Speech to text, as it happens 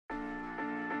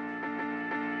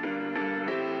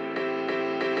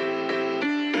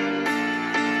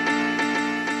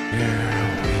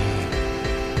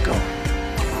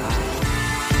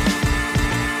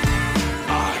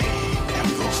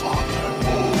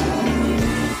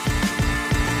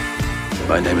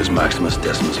My name is Maximus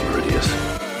Decimus Meridius.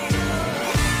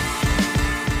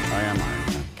 I am Iron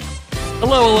Man.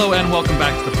 Hello, and welcome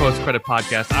back to the Post Credit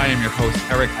Podcast. I am your host,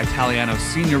 Eric Italiano,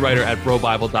 senior writer at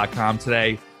BroBible.com.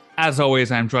 Today, as always,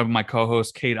 I'm joined by my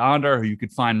co-host, Kate Onder, who you can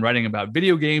find writing about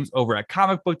video games over at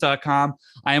comicbook.com.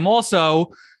 I am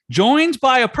also joined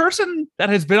by a person that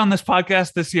has been on this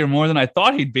podcast this year more than I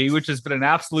thought he'd be, which has been an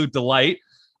absolute delight.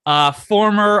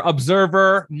 Former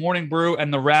Observer, Morning Brew,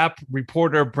 and The Wrap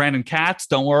reporter Brandon Katz.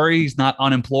 Don't worry, he's not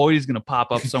unemployed. He's going to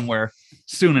pop up somewhere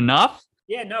soon enough.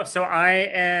 Yeah, no. So I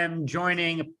am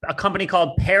joining a company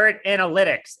called Parrot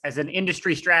Analytics as an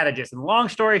industry strategist. And long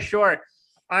story short,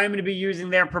 I'm going to be using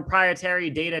their proprietary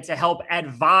data to help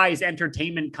advise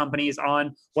entertainment companies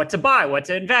on what to buy, what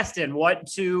to invest in, what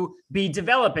to be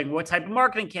developing, what type of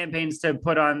marketing campaigns to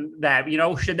put on that. You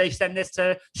know, should they send this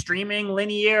to streaming,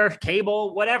 linear,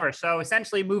 cable, whatever. So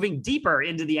essentially moving deeper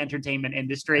into the entertainment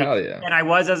industry than I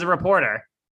was as a reporter.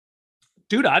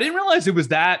 Dude, I didn't realize it was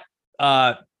that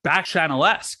back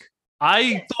channel-esque.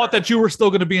 I thought that you were still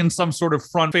going to be in some sort of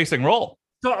front-facing role.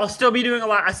 So I'll still be doing a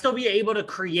lot. I'll still be able to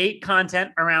create content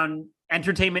around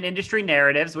entertainment industry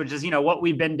narratives, which is, you know, what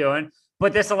we've been doing.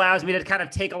 But this allows me to kind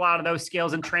of take a lot of those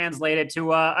skills and translate it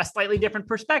to a slightly different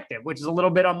perspective, which is a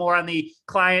little bit more on the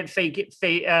client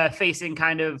facing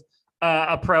kind of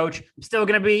approach. I'm still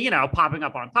going to be, you know, popping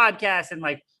up on podcasts and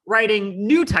like writing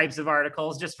new types of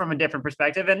articles just from a different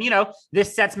perspective. And, you know,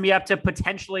 this sets me up to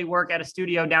potentially work at a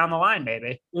studio down the line,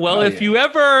 maybe. Well, if you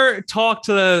ever talk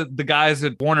to the guys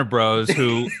at Warner Bros.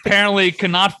 Who apparently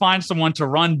cannot find someone to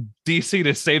run DC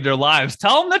to save their lives,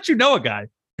 tell them that you know a guy.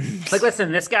 Like,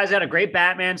 listen, this guy's got a great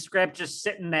Batman script just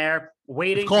sitting there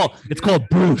waiting. It's called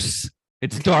Bruce.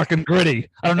 It's dark and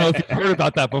gritty. I don't know if you've heard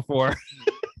about that before.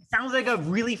 Sounds like a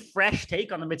really fresh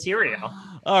take on the material.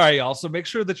 All right, y'all. So make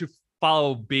sure that you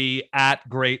follow B at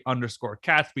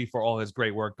 @great_Catsby for all his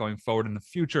great work going forward in the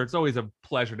future. It's always a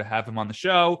pleasure to have him on the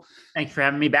show. Thanks for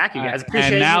having me back, you guys.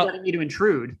 Appreciate you letting me to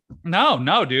intrude.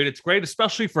 No, dude. It's great,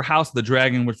 especially for House of the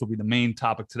Dragon, which will be the main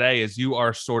topic today, as you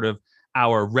are sort of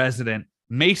our resident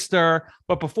maester.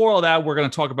 But before all that, we're going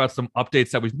to talk about some updates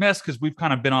that we've missed because we've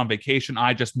kind of been on vacation.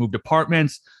 I just moved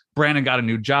apartments. Brandon got a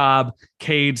new job.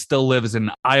 Cade still lives in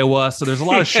Iowa. So there's a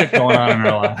lot of shit going on in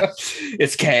our lives.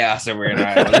 It's chaos over in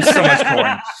Iowa. There's so much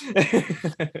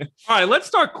corn. All right, let's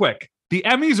start quick. The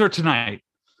Emmys are tonight.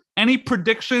 Any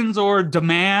predictions or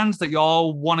demands that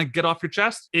y'all want to get off your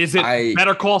chest? Is it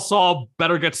Better Call Saul,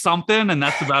 better get something, and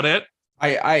that's about it?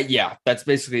 Yeah, that's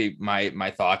basically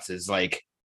my thoughts is like,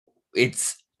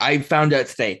 I found out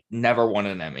today, never won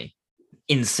an Emmy.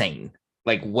 Insane.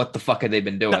 Like, what the fuck have they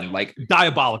been doing? Like,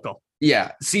 diabolical.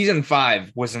 Yeah. Season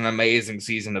 5 was an amazing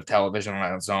season of television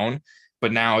on its own,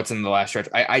 but now it's in the last stretch.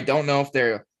 I don't know if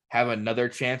they have another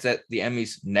chance at the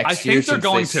Emmys next year. I think they're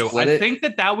going to. I think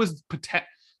that was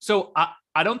so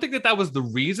I don't think that was the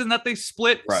reason that they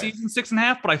split season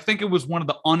 6.5, but I think it was one of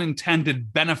the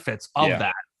unintended benefits of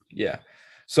that. Yeah.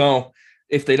 So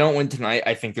if they don't win tonight,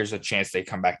 I think there's a chance they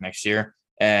come back next year.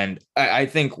 And I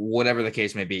think whatever the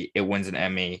case may be, it wins an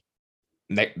Emmy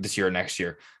this year or next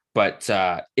year. But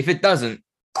if it doesn't,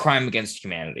 crime against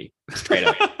humanity, straight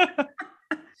up.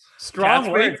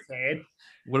 Strong words, Cade.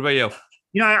 What about you?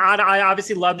 You know, I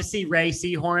obviously love to see Ray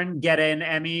Seahorn get an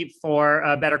Emmy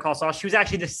for Better Call Saul. She was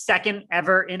actually the second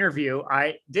ever interview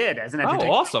I did as an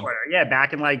entertainment reporter. Yeah,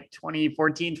 back in like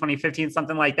 2014, 2015,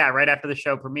 something like that, right after the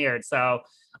show premiered. So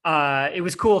it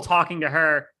was cool talking to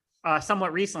her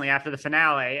somewhat recently after the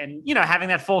finale, and, you know, having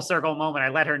that full circle moment. I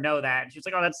let her know that, and she was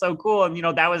like, oh, that's so cool. And, you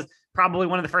know, that was probably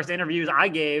one of the first interviews I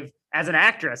gave as an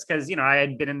actress, because, you know, I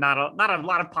had been in not a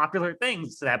lot of popular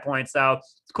things to that point. So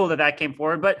it's cool that came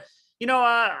forward. But, you know,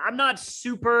 I'm not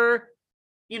super,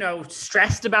 you know,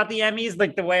 stressed about the Emmys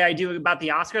like the way I do about the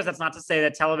Oscars. That's not to say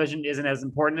that television isn't as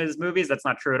important as movies. That's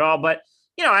not true at all. But,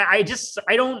 you know, I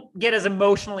don't get as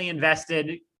emotionally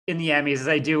invested in the Emmys as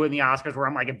I do in the Oscars, where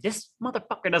I'm like, if this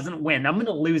motherfucker doesn't win, I'm going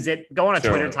to lose it. Go on a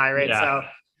Twitter tirade. Yeah.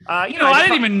 So, you know, I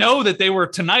didn't even know that they were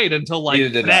tonight until like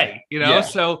today, you know? Yeah.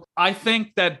 So I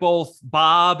think that both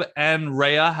Bob and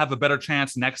Rhea have a better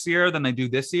chance next year than they do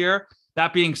this year.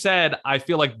 That being said, I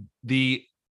feel like the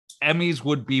Emmys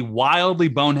would be wildly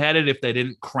boneheaded if they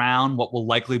didn't crown what will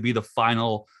likely be the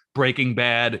final Breaking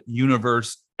Bad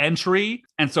universe entry.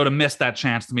 And so to miss that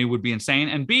chance to me would be insane.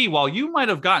 And B, while you might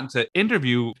have gotten to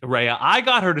interview Rhea, I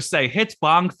got her to say hits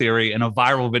bong theory in a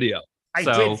viral video. I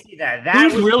did see that.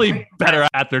 Who's really better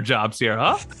at their jobs here,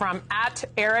 huh? From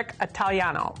 @Eric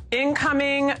Italiano.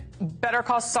 Incoming Better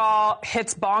Call Saul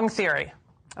hits bong theory.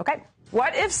 Okay.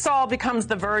 What if Saul becomes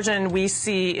the version we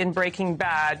see in Breaking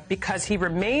Bad because he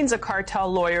remains a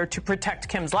cartel lawyer to protect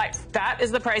Kim's life? That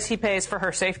is the price he pays for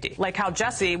her safety. Like how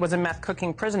Jesse was a meth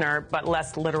cooking prisoner, but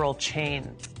less literal chain.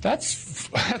 That's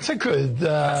a good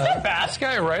fast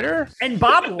guy writer. And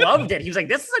Bob loved it. He was like,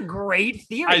 this is a great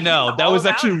theory. I know. That was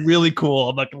actually really cool.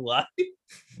 I'm not gonna lie.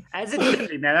 As it should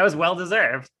be, man. That was well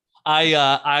deserved.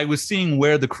 I was seeing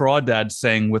Where the Crawdads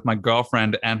Sing with my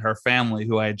girlfriend and her family,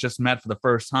 who I had just met for the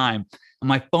first time. And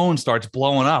my phone starts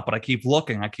blowing up, but I keep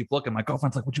looking. My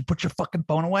girlfriend's like, would you put your fucking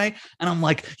phone away? And I'm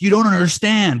like, you don't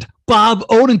understand. Bob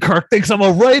Odenkirk thinks I'm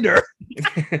a writer.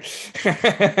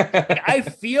 I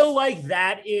feel like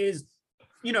that is,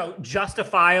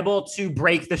 justifiable to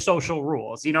break the social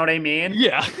rules. You know what I mean?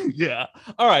 Yeah. Yeah.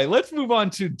 All right. Let's move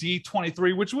on to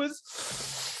D23, which was...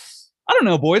 I don't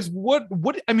know, boys.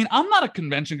 I'm not a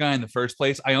convention guy in the first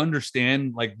place. I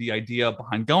understand like the idea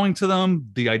behind going to them,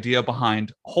 the idea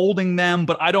behind holding them,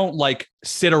 but I don't like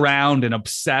sit around and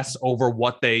obsess over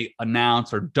what they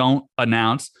announce or don't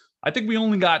announce. I think we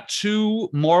only got 2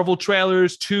 Marvel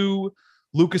trailers, 2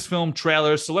 Lucasfilm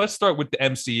trailers. So let's start with the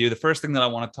MCU. The first thing that I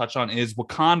want to touch on is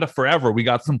Wakanda Forever. We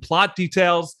got some plot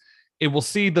details. It will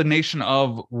see the nation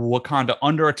of Wakanda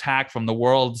under attack from the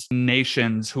world's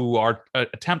nations who are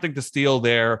attempting to steal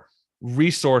their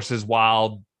resources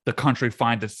while the country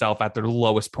finds itself at their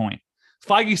lowest point.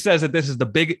 Feige says that this is the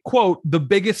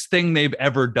biggest thing they've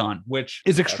ever done, which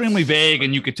is extremely vague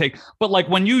and you could take. But like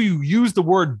when you use the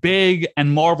word big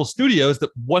and Marvel Studios,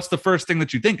 what's the first thing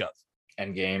that you think of?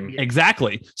 Endgame.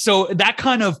 Exactly. So that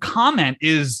kind of comment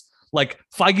is... Like,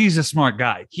 Feige's a smart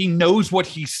guy. He knows what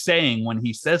he's saying when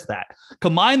he says that.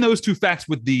 Combine those 2 facts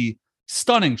with the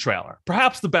stunning trailer,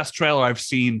 perhaps the best trailer I've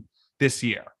seen this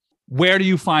year. Where do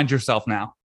you find yourself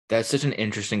now? That's such an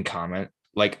interesting comment.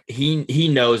 Like, he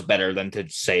knows better than to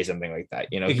say something like that.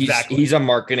 Exactly. He's a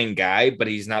marketing guy, but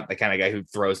he's not the kind of guy who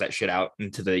throws that shit out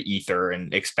into the ether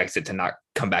and expects it to not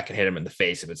come back and hit him in the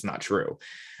face if it's not true.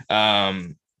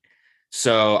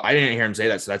 So I didn't hear him say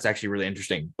that. So that's actually really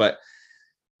interesting. But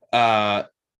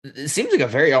it seems like a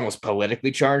very almost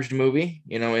politically charged movie,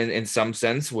 in some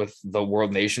sense, with the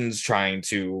world nations trying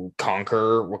to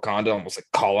conquer Wakanda, almost like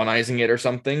colonizing it or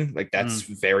something. Like that's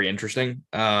very interesting.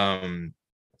 And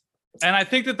I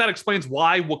think that explains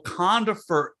why Wakanda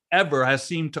Forever has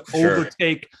seemed to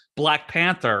overtake Black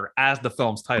Panther as the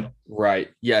film's title.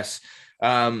 Right. Yes.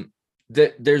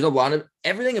 There's a lot of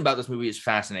everything about this movie is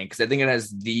fascinating because I think it has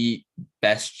the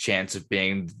best chance of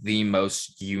being the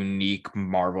most unique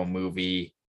Marvel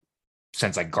movie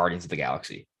since like Guardians of the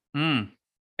Galaxy. And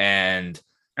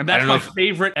that's my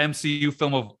favorite MCU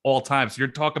film of all time. So you're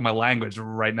talking my language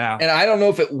right now. And I don't know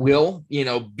if it will,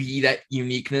 be that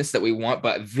uniqueness that we want,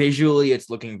 but visually it's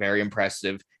looking very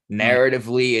impressive.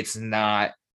 Narratively, it's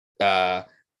not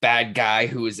bad guy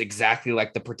who is exactly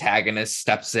like the protagonist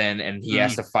steps in and he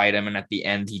has to fight him, and at the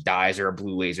end he dies or a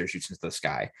blue laser shoots into the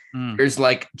sky. There's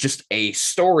like just a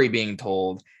story being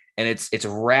told, and it's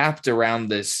wrapped around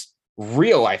this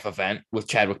real life event with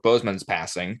Chadwick Boseman's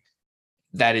passing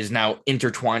that is now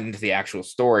intertwined into the actual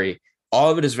story.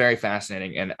 All of it is very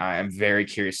fascinating, and I'm very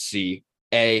curious to see.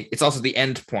 It's also the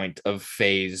end point of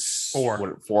phase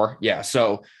 4. Yeah,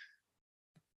 so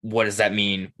what does that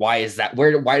mean? Why is that?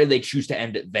 Why did they choose to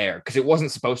end it there? Because it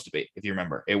wasn't supposed to be, if you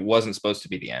remember. It wasn't supposed to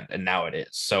be the end, and now it is.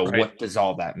 So What does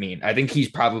all that mean? I think he's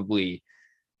probably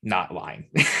not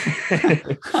lying.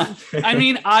 I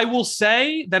mean, I will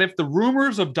say that if the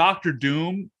rumors of Doctor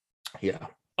Doom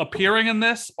appearing in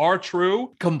this are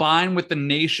true, combined with the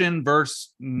nation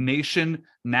versus nation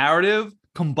narrative,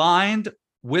 combined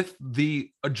with the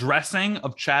addressing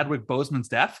of Chadwick Boseman's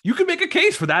death, you can make a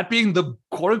case for that being the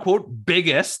quote unquote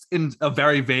biggest, in a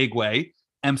very vague way,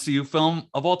 MCU film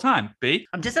of all time. B?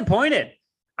 I'm disappointed.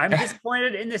 I'm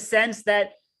disappointed in the sense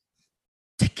that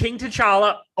King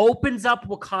T'Challa opens up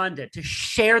Wakanda to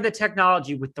share the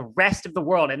technology with the rest of the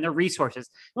world and their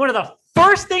resources. One of the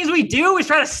first things we do is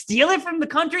try to steal it from the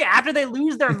country after they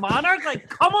lose their monarch. Like,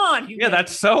 come on.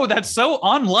 That's so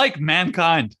unlike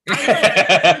mankind.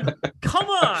 Come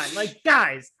on. Like,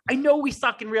 guys, I know we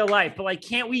suck in real life, but like,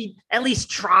 can't we at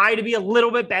least try to be a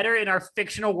little bit better in our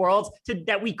fictional worlds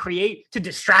that we create to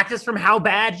distract us from how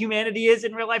bad humanity is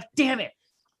in real life? Damn it.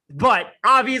 But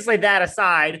obviously that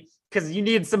aside, because you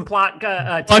need some plot.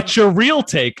 But your real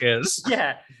take is.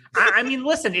 Yeah. I mean,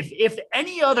 listen, if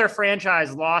any other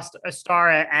franchise lost a star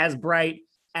as bright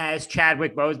as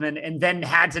Chadwick Boseman and then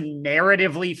had to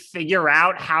narratively figure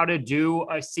out how to do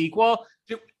a sequel.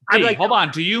 Hey, like, hold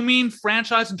on. Do you mean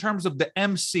franchise in terms of the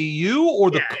MCU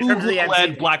or the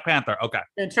Coogler-led Black Panther? Okay.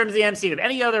 In terms of the MCU, if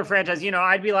any other franchise,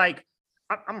 I'd be like,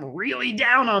 I'm really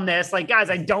down on this. Like, guys,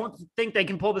 I don't think they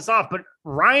can pull this off. But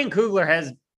Ryan Coogler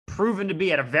has proven to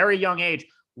be at a very young age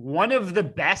one of the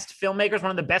best filmmakers,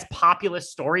 one of the best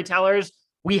populist storytellers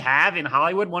we have in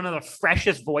Hollywood, one of the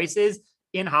freshest voices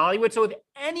in Hollywood. So if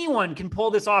anyone can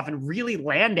pull this off and really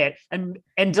land it and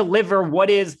deliver what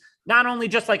is not only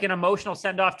just like an emotional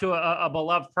send-off to a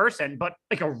beloved person, but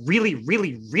like a really,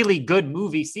 really, really good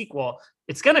movie sequel,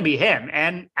 it's going to be him.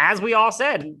 And as we all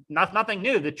said, nothing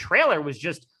new. The trailer was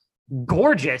just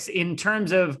gorgeous in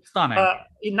terms of stunning.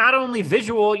 Not only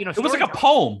visual, you know, it was like a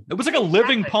poem. It was like a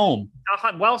living poem.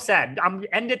 Well said.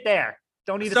 End it there.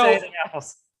 Don't need to say anything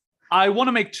else. I want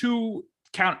to make two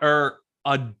counter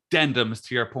addendums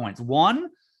to your points. One,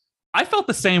 I felt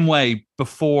the same way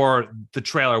before the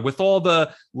trailer with all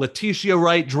the Letitia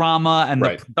Wright drama and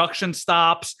the production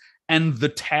stops and the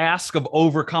task of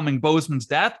overcoming Boseman's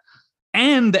death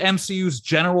and the MCU's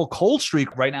general cold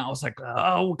streak right now. I was like,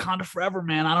 oh, Wakanda Forever,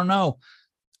 man. I don't know.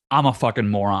 I'm a fucking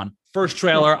moron. First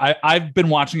trailer. I've been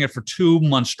watching it for 2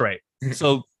 months straight.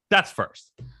 So that's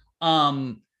first.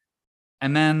 And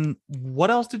then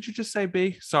what else did you just say,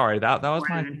 B? Sorry, that was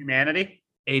my humanity.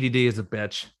 ADD is a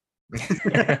bitch.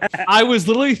 I was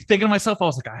literally thinking to myself, I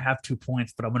was like, I have 2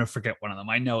 points, but I'm going to forget one of them.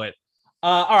 I know it.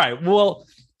 All right. Well,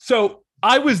 so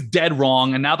I was dead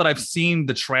wrong. And now that I've seen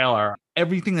the trailer,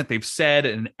 everything that they've said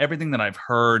and everything that I've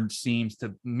heard seems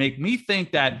to make me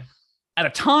think that at a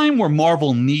time where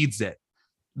Marvel needs it,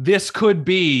 this could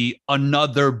be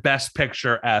another Best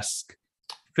Picture-esque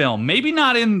film. Maybe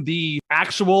not in the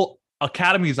actual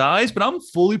Academy's eyes, but I'm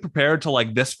fully prepared to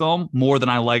like this film more than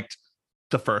I liked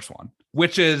the first one,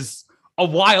 which is a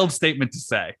wild statement to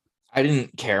say. I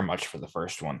didn't care much for the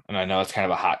first one, and I know it's kind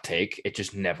of a hot take. It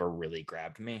just never really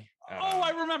grabbed me.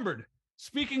 I remembered.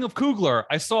 Speaking of Coogler,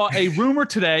 I saw a rumor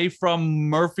today from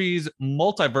Murphy's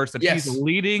Multiverse that he's a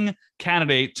leading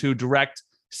candidate to direct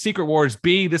Secret Wars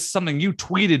B. This is something you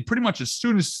tweeted pretty much as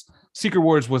soon as Secret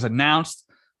Wars was announced.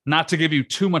 Not to give you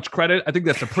too much credit, I think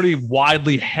that's a pretty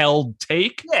widely held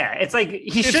take. Yeah, it's like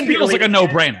he should be like a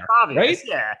no-brainer, right?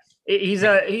 Yeah. He's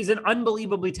an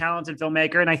unbelievably talented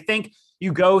filmmaker. And I think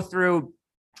you go through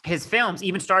his films,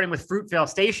 even starting with Fruitvale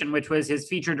Station, which was his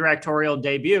feature directorial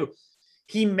debut.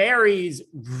 He marries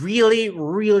really,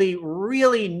 really,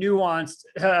 really nuanced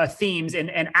themes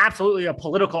and absolutely a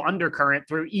political undercurrent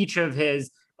through each of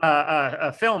his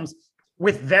films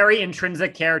with very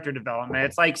intrinsic character development.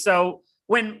 It's like, so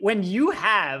when you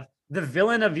have the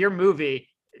villain of your movie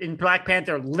in Black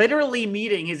Panther literally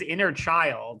meeting his inner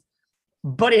child,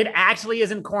 but it actually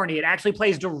isn't corny. It actually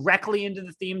plays directly into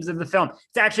the themes of the film.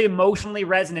 It's actually emotionally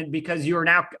resonant because you are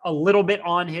now a little bit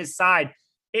on his side.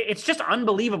 It's just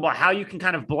unbelievable how you can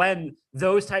kind of blend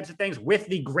those types of things with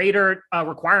the greater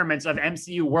requirements of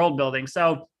MCU world building.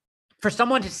 So for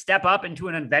someone to step up into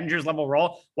an Avengers level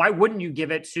role, why wouldn't you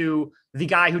give it to the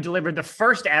guy who delivered the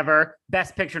first ever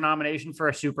Best Picture nomination for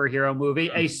a superhero movie,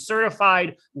 a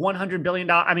certified $1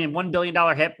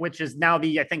 billion hit, which is now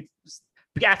I think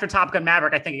after Top Gun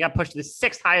Maverick, I think it got pushed to the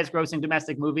 6th highest grossing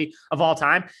domestic movie of all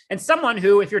time. And someone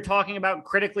who, if you're talking about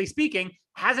critically speaking,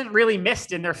 hasn't really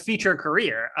missed in their feature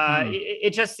career.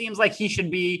 It just seems like he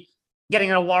should be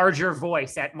getting a larger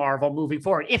voice at Marvel moving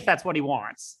forward, if that's what he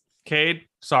wants. Cade,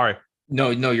 sorry.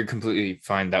 No, you're completely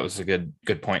fine. That was a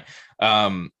good point.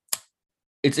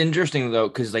 It's interesting though,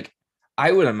 because like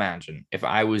I would imagine if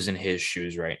I was in his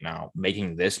shoes right now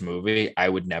making this movie, I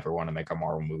would never want to make a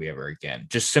Marvel movie ever again,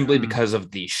 just simply because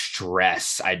of the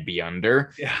stress I'd be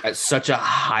under at such a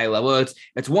high level.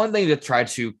 It's one thing to try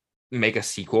to make a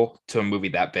sequel to a movie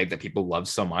that big that people love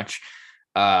so much.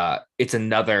 It's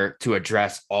another to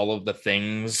address all of the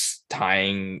things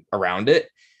tying around it.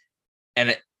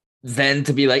 And then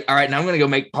to be like, all right, now I'm going to go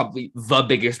make probably the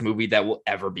biggest movie that will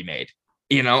ever be made,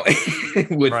 you know,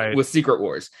 with Secret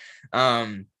Wars.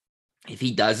 If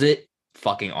he does it,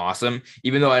 fucking awesome.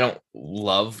 Even though I don't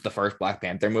love the first Black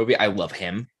Panther movie, I love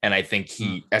him. And I think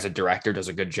he, as a director, does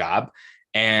a good job.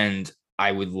 And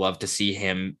I would love to see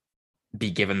him be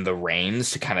given the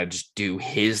reins to kind of just do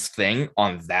his thing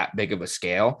on that big of a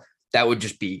scale. That would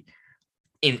just be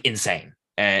insane.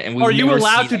 And are you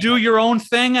allowed to do your own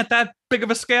thing at that big of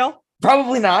a scale?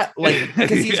 Probably not. Like, because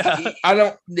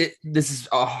this is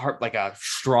a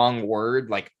strong word,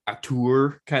 like a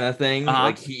tour kind of thing.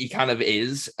 Like he kind of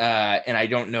is. And I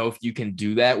don't know if you can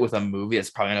do that with a movie that's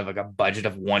probably have like a budget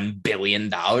of $1 billion.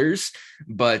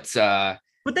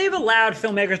 But they've allowed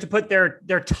filmmakers to put their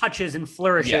touches and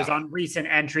flourishes on recent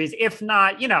entries. If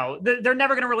not, you know, they're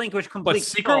never going to relinquish complete. But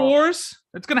Secret Wars,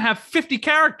 it's going to have 50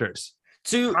 characters.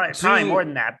 Probably more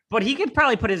than that. But he could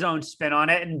probably put his own spin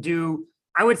on it and do,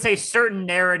 I would say, certain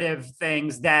narrative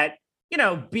things that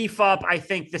beef up, I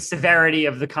think, the severity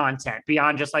of the content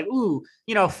beyond just like, ooh,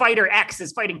 fighter X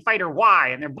is fighting fighter Y,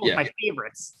 and they're both my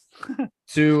favorites.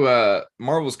 To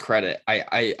Marvel's credit,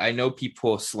 I know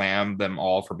people slam them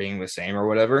all for being the same or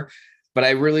whatever, but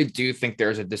I really do think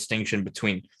there's a distinction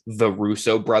between the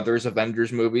Russo brothers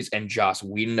Avengers movies and Joss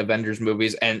Whedon Avengers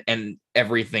movies and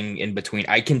everything in between.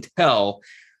 I can tell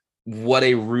what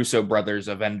a Russo brothers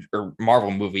or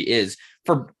Marvel movie is,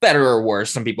 for better or worse.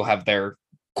 Some people have their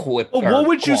quip. What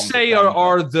would you say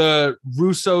are the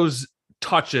Russo's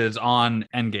touches on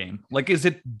Endgame? Like, is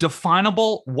it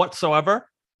definable whatsoever?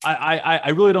 I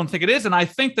really don't think it is. And I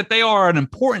think that they are an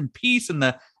important piece in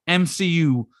the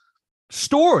MCU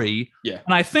story. Yeah.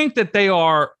 And I think that they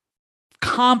are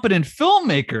competent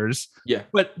filmmakers. Yeah.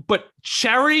 But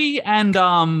Cherry and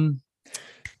the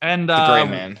Gray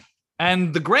Man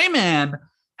and the Gray Man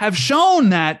have shown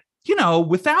that,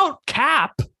 without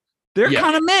Cap, they're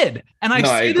kind of mid. And I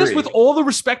say this with all the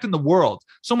respect in the world.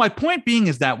 So my point being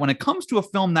is that when it comes to a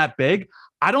film that big,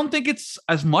 I don't think it's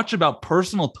as much about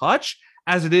personal touch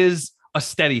as it is a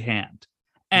steady hand.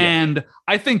 And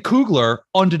I think Coogler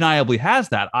undeniably has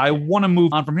that. I want to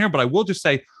move on from here, but I will just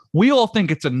say, we all think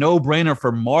it's a no-brainer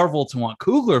for Marvel to want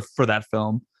Coogler for that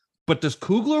film. But does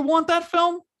Coogler want that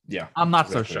film? Yeah. I'm not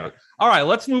so sure. All right,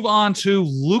 let's move on to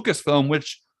Lucasfilm,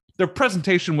 which their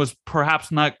presentation was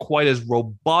perhaps not quite as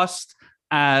robust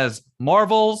as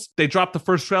Marvel's. They dropped the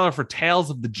first trailer for Tales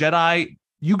of the Jedi.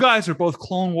 You guys are both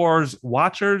Clone Wars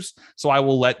watchers, so I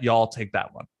will let y'all take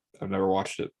that one. I've never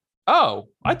watched it. Oh,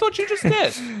 I thought you just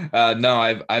did. No,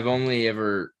 I've only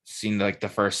ever seen like the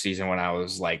first season when I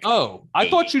was like. Oh, I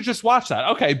thought you just watched that.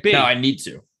 Okay, B. No, I need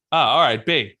to. Oh, all right,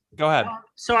 B. Go ahead.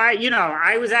 So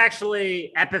I was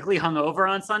actually epically hungover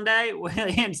on Sunday,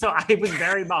 and so I was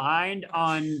very behind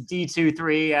on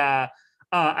D23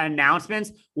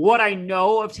 announcements. What I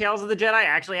know of Tales of the Jedi, I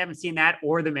actually haven't seen that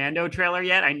or the Mando trailer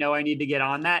yet. I know I need to get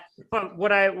on that. But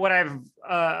what I've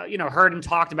heard and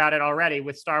talked about it already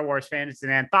with Star Wars fans, it's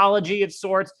an anthology of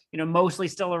sorts. Mostly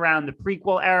still around the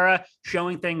prequel era,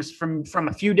 showing things from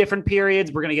a few different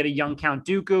periods. We're gonna get a young Count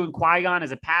Dooku and Qui-Gon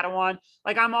as a Padawan.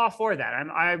 Like, I'm all for that.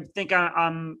 I think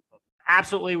I'm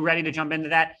absolutely ready to jump into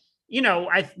that.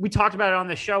 We talked about it on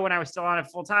the show when I was still on it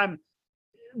full time.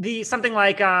 Something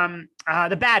like the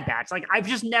Bad Batch. Like, I've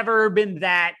just never been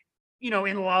that,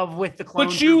 in love with the Clone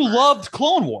Wars. But you loved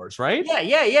Clone Wars, right?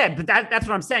 Yeah. But that's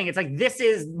what I'm saying. It's like, this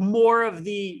is more of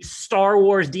the Star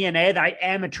Wars DNA that I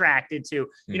am attracted to.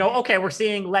 Okay, we're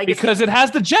seeing legacy. Because it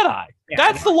has the Jedi. Yeah,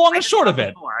 that's the long and short of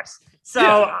it.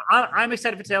 So I'm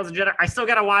excited for Tales of Jedi. I still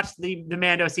got to watch the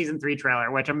Mando season 3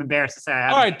 trailer, which I'm embarrassed to say I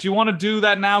haven't. All right, do you want to do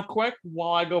that now quick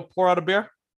while I go pour out a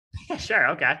beer? Yeah,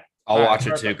 sure, okay. I'll watch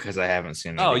it too because I haven't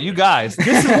seen it. Oh, you guys.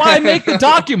 This is why I make the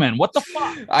document. What the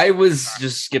fuck? I was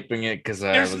just skipping it because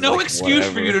there's no excuse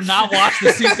for you to not watch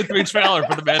the season 3 trailer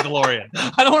for The Mandalorian.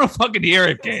 I don't want to fucking hear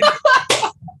it, Kate.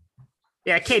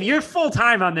 Yeah, Kate, you're full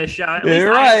time on this show.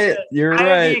 You're right. You're right.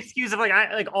 I have the excuse of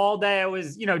like all day I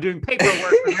was, doing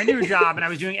paperwork for my new job, and I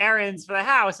was doing errands for the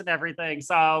house and everything.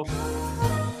 So.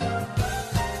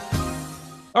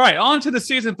 All right, on to the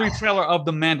season 3 trailer of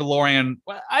The Mandalorian.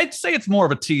 I'd say it's more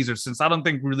of a teaser since I don't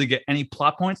think we really get any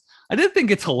plot points. I did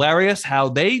think it's hilarious how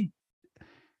they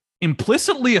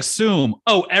implicitly assume,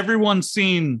 everyone's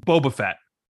seen Boba Fett.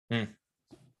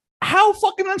 How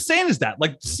fucking insane is that?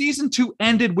 Like, season 2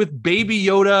 ended with Baby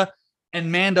Yoda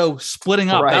and Mando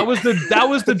splitting up. Right. That was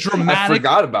the dramatic. I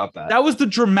forgot about that. That was the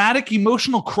dramatic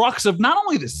emotional crux of not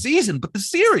only the season but the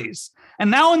series.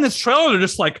 And now in this trailer, they're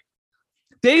just like,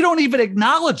 they don't even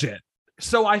acknowledge it.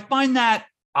 So I find that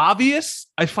obvious.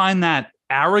 I find that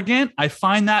arrogant. I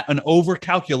find that an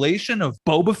overcalculation of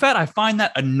Boba Fett. I find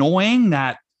that annoying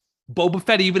that Boba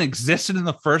Fett even existed in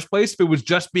the first place if it was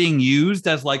just being used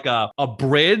as like a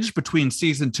bridge between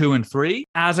season 2 and 3.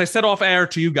 As I said off air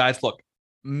to you guys, look,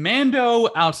 Mando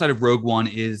outside of Rogue One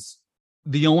is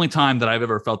the only time that I've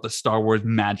ever felt the Star Wars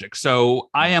magic.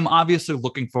 So I am obviously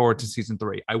looking forward to season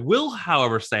 3. I will,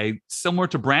 however, say, similar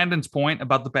to Brandon's point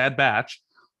about the Bad Batch,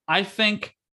 I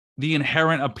think the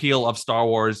inherent appeal of Star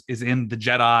Wars is in the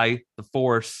Jedi, the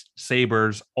Force,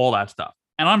 sabers, all that stuff.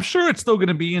 And I'm sure it's still going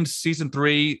to be in season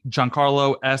 3.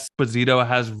 Giancarlo Esposito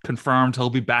has confirmed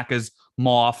he'll be back as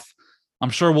Moff.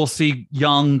 I'm sure we'll see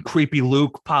young, creepy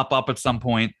Luke pop up at some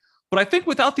point. But I think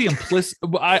without the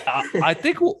I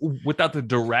think without the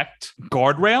direct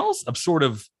guardrails of sort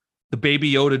of the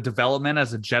Baby Yoda development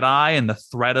as a Jedi and the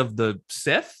threat of the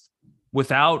Sith,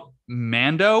 without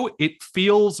Mando, it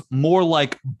feels more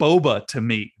like Boba to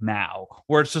me now,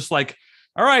 where it's just like,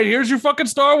 all right, here's your fucking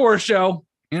Star Wars show.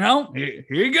 Here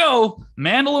you go.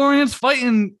 Mandalorians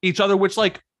fighting each other, which,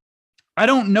 like, I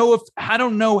don't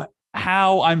know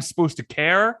how I'm supposed to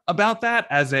care about that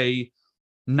as a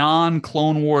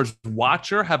non-Clone Wars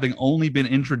watcher, having only been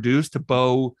introduced to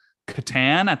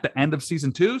Bo-Katan at the end of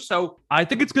season 2. So I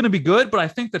think it's going to be good, but I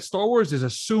think that Star Wars is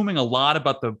assuming a lot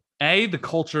about the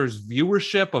culture's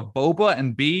viewership of Boba,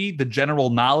 and B, the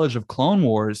general knowledge of Clone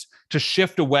Wars to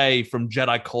shift away from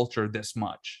Jedi culture this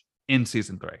much in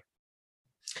season 3.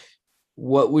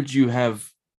 What would you have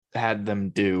had them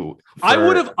do? I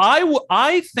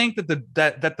think that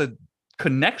the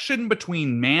connection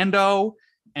between Mando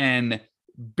and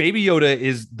Baby Yoda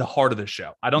is the heart of the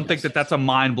show. I don't think that that's a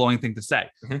mind-blowing thing to say.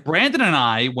 Mm-hmm. Brandon and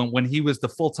I, when he was the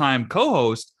full-time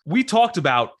co-host, we talked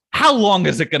about how long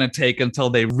is it going to take until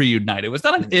they reunite. It was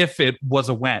not an if, it was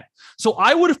a when. So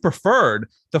I would have preferred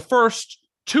the first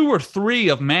 2 or 3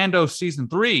 of Mando season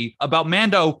 3 about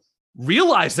Mando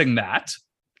realizing that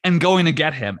and going to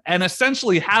get him, and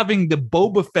essentially having the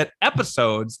Boba Fett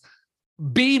episodes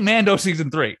be Mando season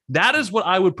 3. That is what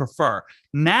I would prefer.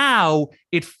 Now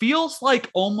it feels like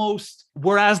almost,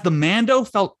 whereas the Mando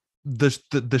felt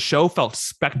the show felt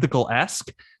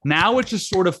spectacle-esque, now it just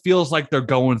sort of feels like they're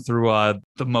going through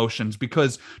the motions.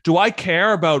 Because do I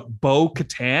care about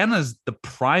Bo-Katan as the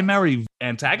primary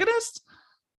antagonist?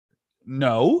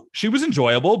 No. She was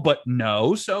enjoyable, but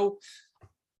no. So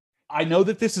I know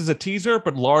that this is a teaser,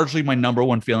 but largely my number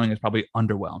one feeling is probably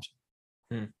underwhelmed.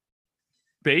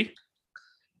 B?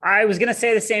 I was going to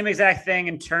say the same exact thing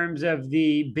in terms of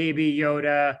the Baby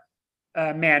Yoda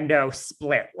Mando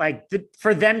split. Like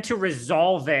for them to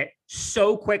resolve it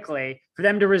so quickly, for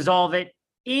them to resolve it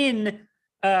in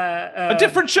a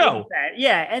different show.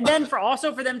 Yeah. And then for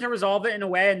them to resolve it in a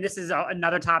way, and this is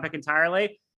another topic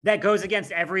entirely, that goes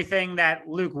against everything that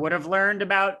Luke would have learned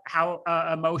about how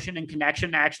emotion and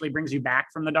connection actually brings you back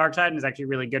from the dark side and is actually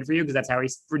really good for you, because that's how he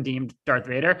redeemed Darth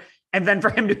Vader. And then for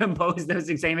him to impose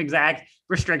those same exact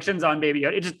restrictions on Baby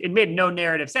Yoda, it made no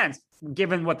narrative sense,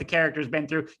 given what the character's been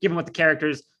through, given what the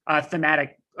character's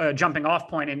thematic jumping off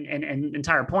point and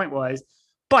entire point was.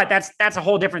 But that's a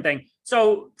whole different thing.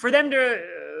 So for them to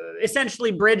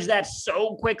essentially bridge that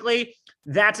so quickly,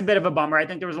 that's a bit of a bummer. I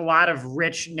think there was a lot of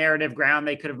rich narrative ground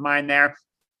they could have mined there.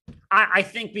 I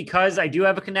think because I do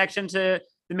have a connection to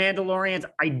the Mandalorians,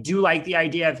 I do like the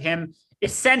idea of him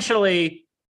essentially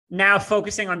now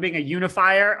focusing on being a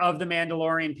unifier of the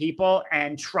Mandalorian people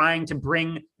and trying to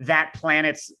bring that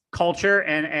planet's culture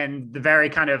and the very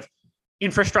kind of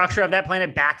infrastructure of that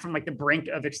planet back from like the brink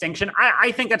of extinction.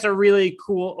 I think that's a really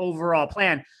cool overall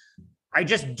plan. I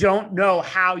just don't know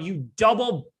how you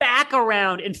double back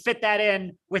around and fit that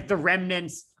in with the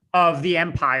remnants of the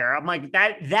Empire. I'm like,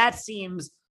 that seems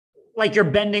like you're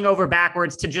bending over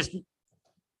backwards to just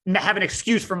have an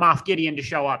excuse for Moff Gideon to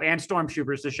show up and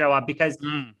stormtroopers to show up, because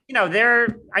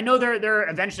they're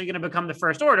eventually going to become the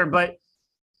First Order, but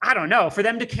I don't know, for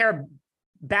them to care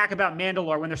back about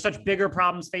Mandalore when there's such bigger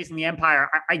problems facing the Empire,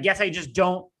 I guess I just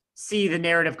don't see the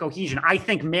narrative cohesion. I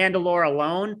think Mandalore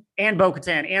alone and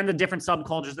Bo-Katan and the different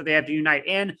subcultures that they have to unite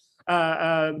and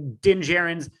Din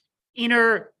Djarin's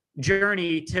inner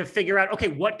journey to figure out, okay,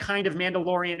 what kind of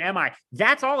Mandalorian am I?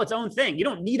 That's all its own thing. You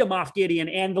don't need a Moff Gideon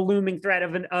and the looming threat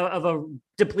of a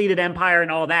depleted empire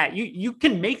and all that. You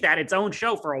can make that its own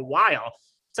show for a while.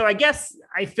 So I guess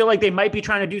I feel like they might be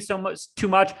trying to do too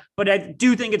much, but I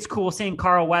do think it's cool seeing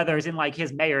Carl Weathers in like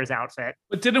his mayor's outfit.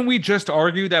 But didn't we just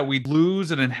argue that we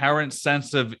lose an inherent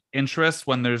sense of interest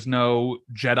when there's no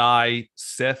Jedi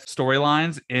Sith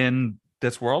storylines in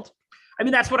this world? I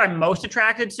mean, that's what I'm most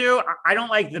attracted to. I don't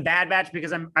like the Bad Batch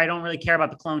because I don't really care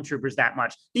about the clone troopers that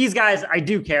much. These guys I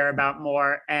do care about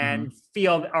more and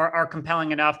feel are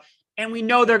compelling enough. And we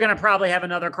know they're going to probably have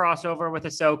another crossover with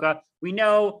Ahsoka. We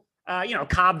know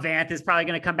Cobb Vanth is probably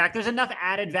going to come back. There's enough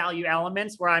added value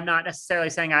elements where I'm not necessarily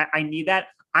saying I need that.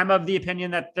 I'm of the opinion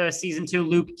that the season 2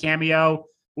 Luke cameo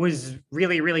was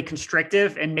really, really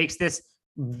constrictive and makes this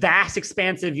vast,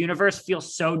 expansive universe feel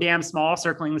so damn small,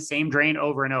 circling the same drain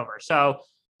over and over. So,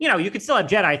 you could still have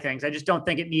Jedi things. I just don't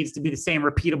think it needs to be the same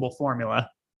repeatable formula.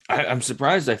 I'm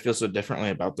surprised I feel so differently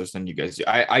about this than you guys do.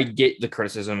 I get the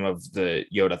criticism of the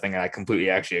Yoda thing, and I completely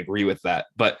actually agree with that.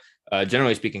 But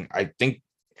generally speaking, I think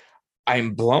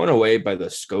I'm blown away by the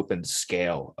scope and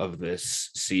scale of this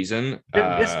season.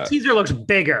 This teaser looks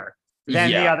bigger than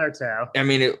the other two. I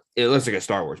mean, it looks like a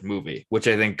Star Wars movie, which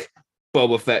I think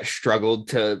Boba Fett struggled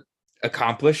to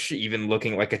accomplish, even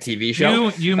looking like a TV show.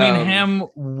 You mean him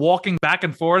walking back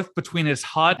and forth between his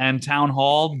hut and town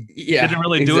hall? Yeah, didn't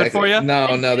really do it for you. No.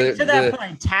 To that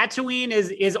point, Tatooine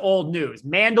is old news.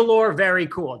 Mandalore, very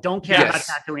cool. Don't care about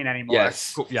Tatooine anymore.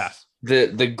 Yes. Cool. Yes.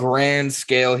 the grand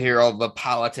scale here, all the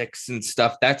politics and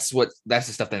stuff. That's the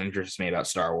stuff that interests me about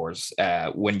Star Wars.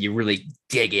 When you really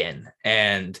dig in,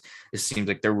 and it seems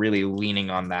like they're really leaning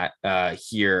on that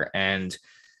here. And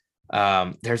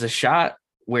there's a shot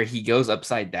where he goes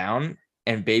upside down,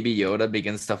 and Baby Yoda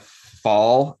begins to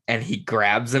fall, and he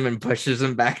grabs him and pushes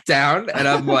him back down. And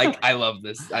I'm like, I love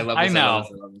this. I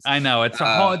know. It's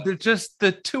they're just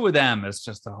the two of them is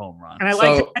just a home run. And I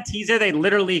like that teaser. They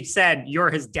literally said, "You're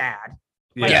his dad."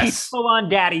 Like he's full on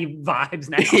daddy vibes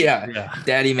now. yeah.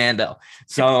 Daddy Mando.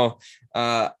 So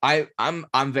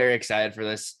I'm very excited for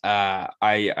this.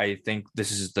 I think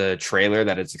this is the trailer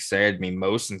that has excited me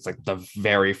most since like the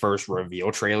very first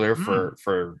reveal trailer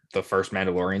for the first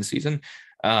Mandalorian season.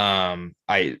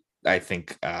 I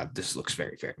think this looks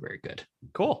very, very, very good.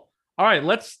 Cool. All right,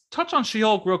 let's touch on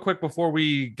She-Hulk real quick before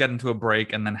we get into a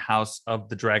break, and then House of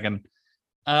the Dragon.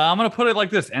 I'm going to put it like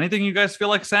this. Anything you guys feel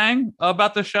like saying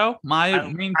about the show? My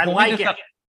main point like it.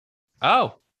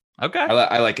 Oh, okay.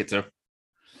 I like it too.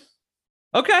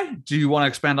 Okay. Do you want to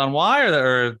expand on why?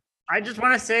 Or I just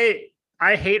want to say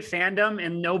I hate fandom,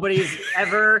 and nobody's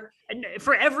ever...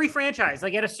 For every franchise,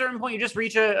 like at a certain point, you just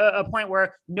reach a point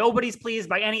where nobody's pleased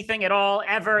by anything at all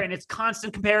ever. And it's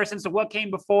constant comparisons to what came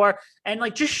before. And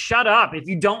like, just shut up. If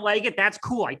you don't like it, that's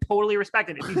cool. I totally respect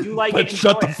it. If you do like it,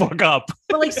 shut the fuck up.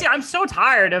 But like, see, I'm so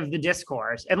tired of the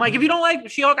discourse. And like, if you don't like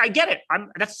She-Hulk, I get it.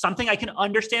 That's something I can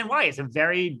understand why. It's a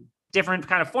very different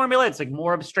kind of formula. It's like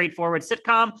more of a straightforward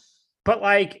sitcom. But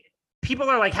like, people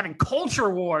are like having culture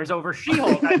wars over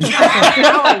She-Hulk.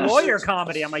 Now a lawyer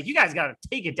comedy. I'm like, you guys got to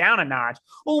take it down a notch.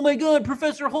 Oh my God,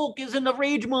 Professor Hulk isn't a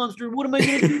rage monster. What am I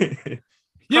going to do?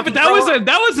 Yeah, but that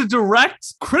was a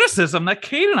direct criticism that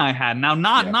Kate and I had. Now,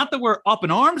 not that we're up in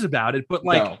arms about it, but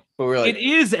like, it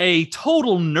is a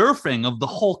total nerfing of the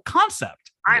whole concept.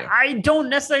 I don't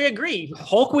necessarily agree.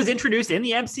 Hulk was introduced in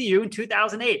the MCU in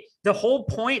 2008. The whole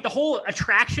point, the whole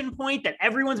attraction point that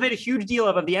everyone's made a huge deal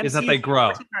of the MCU is that they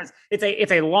grow.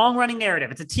 It's a long running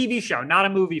narrative. It's a TV show, not a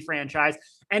movie franchise.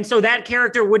 And so that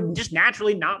character would just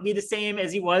naturally not be the same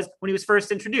as he was when he was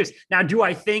first introduced. Now, do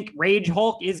I think Rage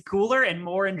Hulk is cooler and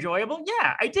more enjoyable?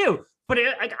 Yeah, I do. But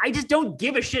I just don't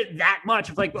give a shit that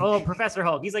much of like, oh, Professor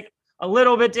Hulk. He's like a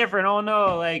little bit different. Oh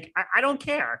no, like I don't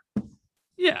care.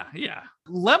 Yeah.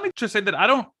 Let me just say that I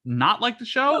don't not like the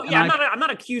show. I'm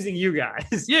not accusing you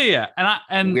guys. Yeah.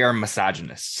 And we are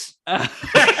misogynists.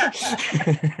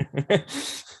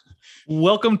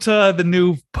 Welcome to the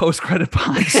new post-credit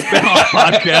spin-off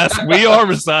podcast. We are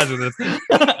misogynists.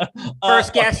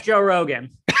 First guest, Joe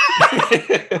Rogan.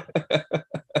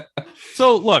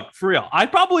 So look, for real,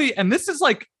 and this is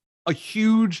like a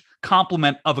huge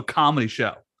compliment of a comedy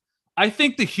show. I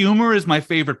think the humor is my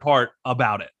favorite part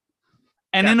about it.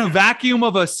 And in a vacuum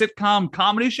of a sitcom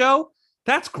comedy show,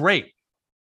 that's great.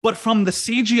 But from the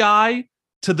CGI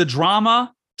to the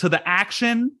drama to the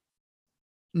action,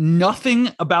 nothing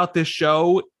about this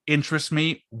show interests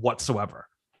me whatsoever.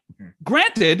 Mm-hmm.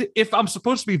 Granted, if I'm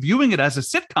supposed to be viewing it as a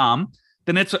sitcom,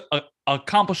 then it's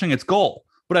accomplishing its goal.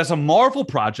 But as a Marvel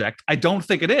project, I don't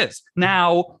think it is.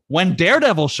 Now, when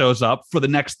Daredevil shows up for the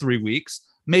next 3 weeks,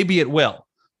 maybe it will.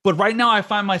 But right now I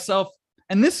find myself,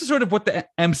 and this is sort of what the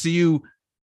MCU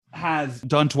has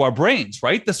done to our brains,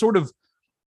 right? The sort of,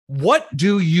 what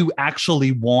do you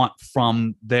actually want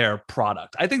from their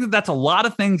product? I think that that's a lot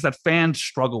of things that fans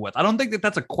struggle with. I don't think that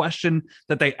that's a question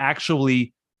that they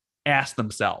actually ask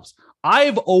themselves.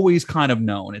 I've always kind of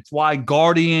known. It's why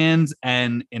Guardians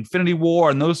and Infinity War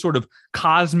and those sort of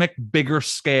cosmic, bigger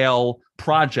scale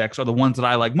projects are the ones that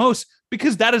I like most,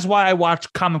 because that is why I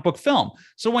watch comic book film.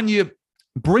 So when you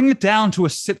bring it down to a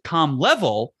sitcom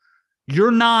level,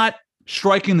 you're not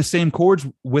striking the same chords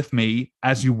with me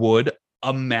as you would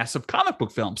a massive comic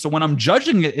book film. So when I'm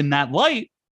judging it in that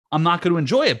light, I'm not going to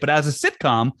enjoy it. But as a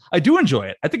sitcom, I do enjoy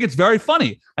it. I think it's very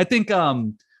funny. I think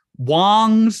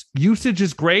Wong's usage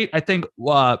is great. I think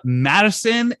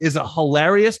Madison is a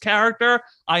hilarious character.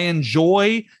 I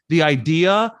enjoy the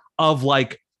idea of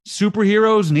like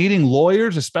superheroes needing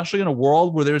lawyers, especially in a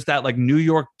world where there's that like New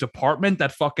York department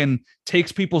that fucking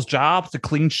takes people's jobs to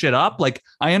clean shit up. Like,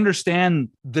 I understand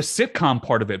the sitcom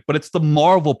part of it, but it's the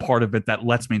Marvel part of it that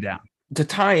lets me down. To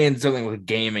tie in something with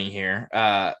gaming here,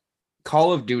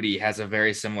 Call of Duty has a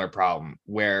very similar problem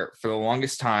where for the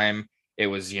longest time it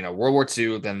was, World War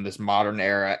II, then this modern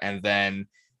era, and then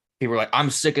people were like, I'm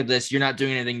sick of this. You're not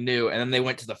doing anything new. And then they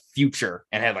went to the future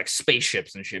and had like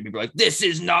spaceships and shit. People were like, this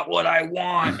is not what I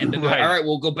want. And then they're like, all right,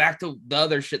 we'll go back to the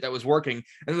other shit that was working.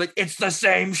 And they're like, it's the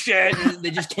same shit. And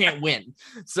they just can't win.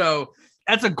 So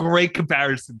that's a great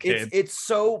comparison, kid. It's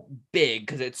so big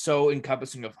because it's so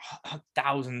encompassing of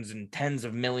thousands and tens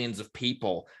of millions of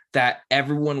people that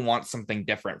everyone wants something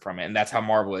different from it. And that's how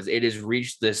Marvel is. It has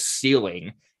reached this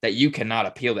ceiling that you cannot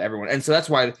appeal to everyone. And so that's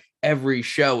why every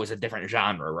show is a different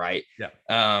genre, right? Yeah.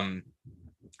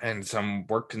 And some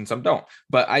work and some don't.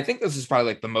 But I think this is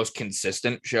probably like the most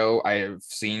consistent show I have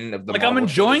seen of the like Marvel I'm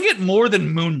enjoying shows. It more than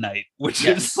Moon Knight, which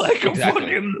is like exactly. a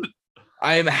fucking...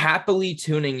 I am happily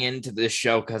tuning into this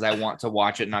show because I want to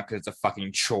watch it, not because it's a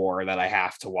fucking chore that I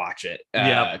have to watch it.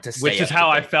 Which is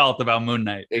how I felt about Moon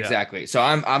Knight. Exactly. Yeah. So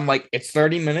I'm like, it's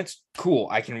 30 minutes. Cool.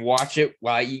 I can watch it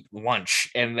while I eat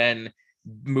lunch and then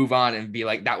move on and be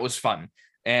like, that was fun.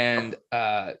 And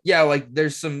like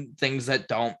there's some things that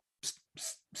don't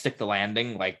stick the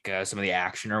landing, like some of the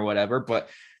action or whatever. But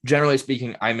generally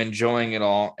speaking, I'm enjoying it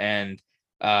all. And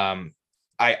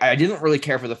I didn't really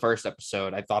care for the first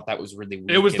episode. I thought that was really weak.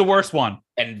 It was the worst one.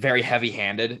 And very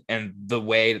heavy-handed. And the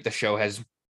way that the show has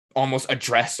almost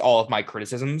addressed all of my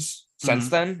criticisms since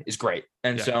then is great.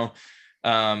 And so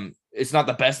it's not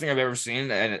the best thing I've ever seen,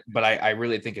 but I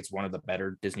really think it's one of the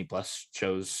better Disney Plus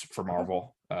shows for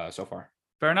Marvel so far.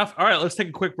 Fair enough. All right, let's take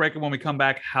a quick break. And when we come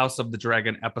back, House of the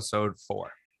Dragon episode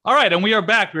 4. All right, and we are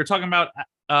back. We were talking about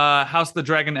House of the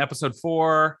Dragon episode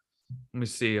 4. Let me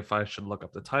see if I should look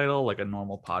up the title like a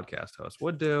normal podcast host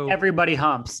would do. Everybody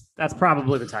Humps. That's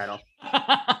probably the title.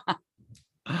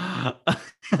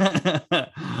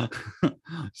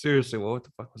 Seriously, what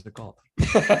the fuck was it called?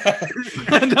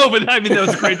 No, but I mean, that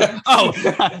was great. Oh,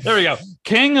 there we go.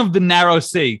 King of the Narrow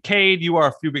Sea. Cade, you are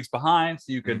a few weeks behind,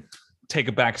 so you can take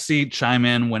a back seat, chime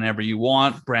in whenever you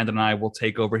want. Brandon and I will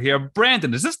take over here.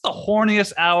 Brandon, is this the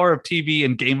horniest hour of TV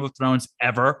in Game of Thrones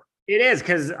ever? It is,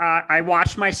 because I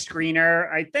watched my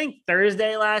screener, I think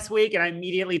Thursday last week, and I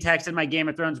immediately texted my Game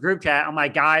of Thrones group chat. I'm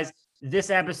like, guys, this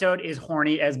episode is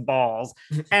horny as balls.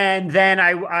 And then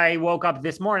I woke up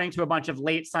this morning to a bunch of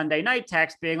late Sunday night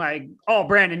texts being like, oh,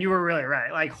 Brandon, you were really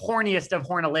right. Like, horniest of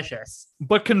hornilicious.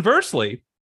 But conversely,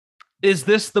 is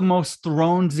this the most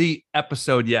Thronesy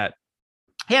episode yet?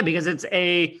 Yeah, because it's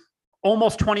a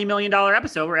almost $20 million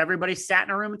episode where everybody sat in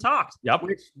a room and talked. Yep.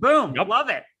 Which, boom, love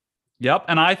it. Yep.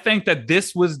 And I think that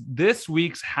this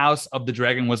week's House of the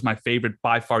Dragon was my favorite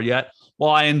by far yet. While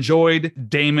I enjoyed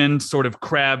Daemon's sort of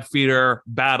crab feeder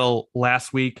battle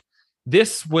last week,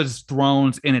 this was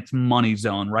Thrones in its money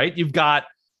zone, right? You've got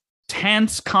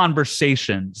tense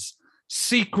conversations,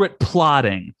 secret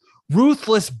plotting,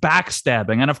 ruthless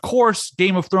backstabbing, and of course,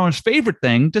 Game of Thrones' favorite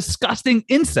thing, disgusting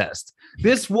incest.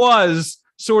 This was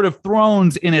sort of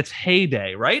Thrones in its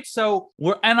heyday, right?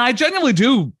 And I genuinely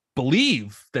do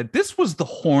believe that this was the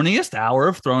horniest hour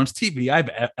of Thrones TV I've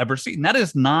ever seen. That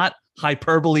is not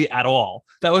hyperbole at all.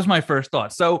 That was my first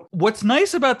thought. So what's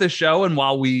nice about this show, and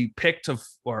while I picked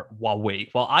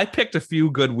a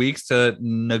few good weeks to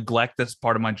neglect this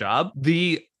part of my job,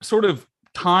 the sort of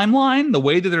timeline, the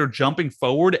way that they're jumping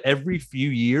forward every few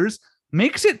years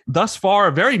makes it thus far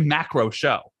a very macro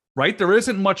show, right? There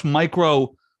isn't much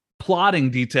micro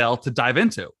plotting detail to dive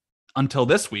into until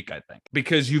this week, I think,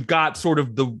 because you've got sort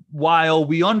of while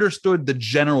we understood the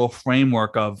general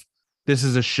framework of this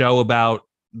is a show about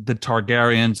the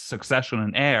Targaryen succession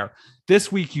and heir,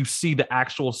 this week you see the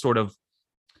actual sort of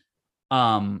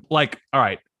all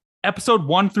right, episode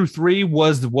 1 through 3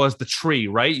 was the tree,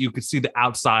 right? You could see the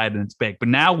outside and it's big, but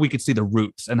now we could see the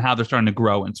roots and how they're starting to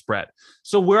grow and spread.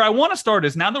 So where I want to start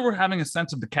is, now that we're having a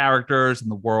sense of the characters and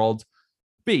the world,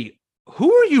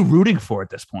 who are you rooting for at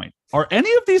this point? Are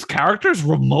any of these characters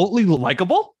remotely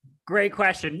likable? Great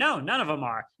question. No, none of them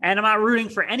are. And I'm not rooting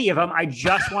for any of them. I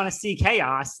just want to see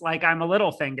chaos, like I'm a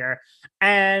Littlefinger.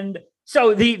 And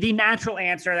so the natural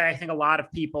answer that I think a lot of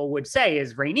people would say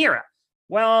is Rhaenyra.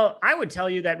 Well, I would tell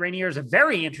you that Rhaenyra is a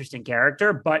very interesting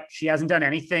character, but she hasn't done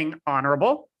anything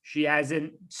honorable. She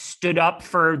hasn't stood up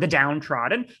for the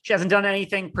downtrodden. She hasn't done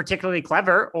anything particularly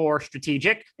clever or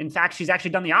strategic. In fact, she's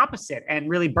actually done the opposite and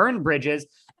really burned bridges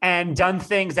and done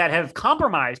things that have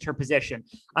compromised her position.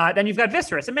 Then you've got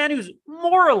Viserys, a man who's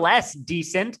more or less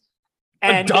decent.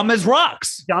 And dumb as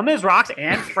rocks. Dumb as rocks,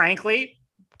 and frankly,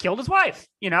 killed his wife,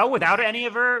 without any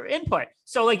of her input.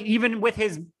 So, like, even with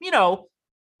his,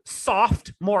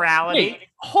 soft morality. Wait,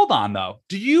 hold on, though.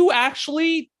 Do you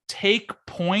actually take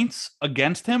points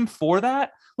against him for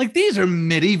that? Like, these are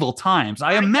medieval times.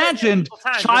 I imagined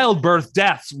childbirth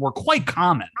deaths were quite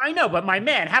common. I know, but my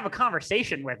man, have a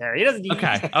conversation with her. He doesn't need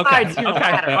Okay. All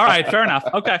right, fair enough.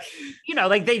 Okay.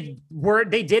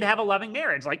 They did have a loving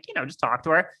marriage. Like, just talk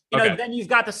to her. Then you've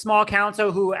got the small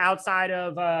council who, outside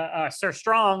of Sir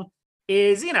Strong,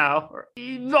 is,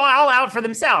 all out for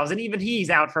themselves. And even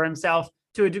he's out for himself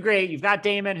to a degree. You've got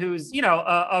Daemon, who's,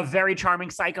 a very charming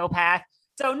psychopath.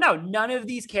 So no, none of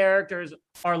these characters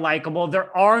are likable.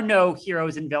 There are no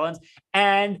heroes and villains.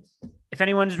 And if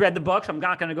anyone's read the books, I'm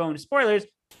not going to go into spoilers.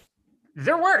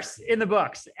 They're worse in the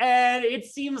books. And it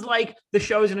seems like the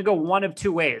show is going to go one of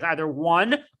two ways. Either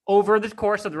one, over the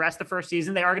course of the rest of the first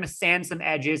season, they are going to sand some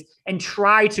edges and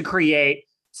try to create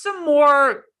some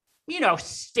more,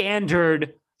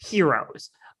 standard heroes.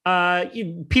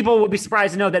 People would be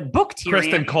surprised to know that book Tyrion.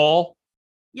 Kristen Cole.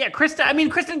 Yeah,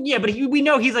 Kristen, yeah, but we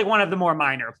know he's like one of the more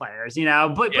minor players,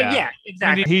 but yeah,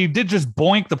 exactly. He did just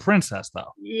boink the princess,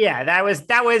 though. Yeah, that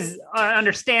was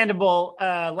understandable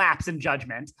lapse in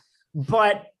judgment.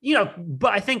 But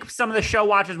I think some of the show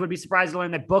watchers would be surprised to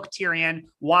learn that Book Tyrion,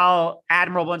 while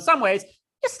admirable in some ways,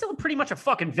 is still pretty much a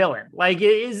fucking villain. Like,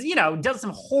 does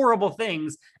some horrible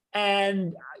things.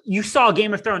 And you saw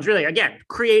Game of Thrones really, again,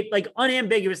 create like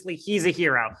unambiguously, he's a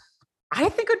hero. I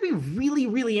think it would be really,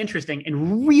 really interesting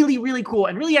and really, really cool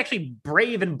and really actually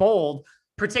brave and bold,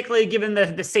 particularly given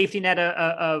the safety net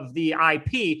of the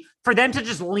IP, for them to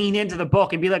just lean into the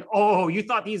book and be like, oh, you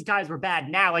thought these guys were bad.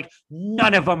 Now, like,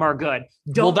 none of them are good.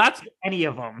 That's any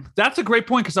of them. That's a great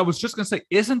point, because I was just going to say,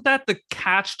 isn't that the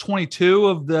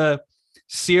catch-22 of the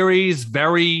series'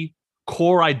 very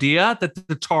core idea, that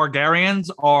the Targaryens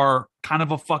are kind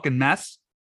of a fucking mess?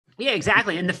 Yeah,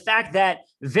 exactly. And the fact that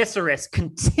Viserys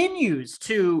continues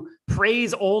to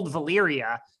praise old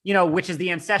Valyria, which is the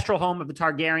ancestral home of the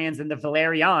Targaryens and the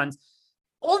Valerians.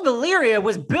 Old Valyria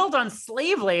was built on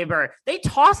slave labor. They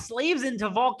tossed slaves into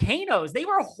volcanoes. They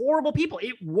were horrible people.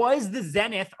 It was the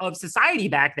zenith of society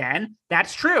back then.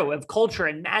 That's true, of culture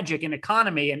and magic and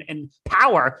economy and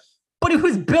power. But it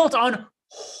was built on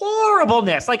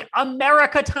horribleness, like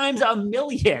America times a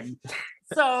million.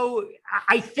 So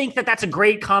I think that that's a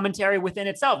great commentary within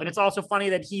itself. And it's also funny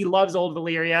that he loves old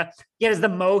Valyria, yet is the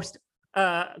most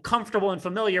comfortable and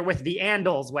familiar with the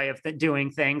Andal's way of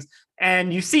doing things.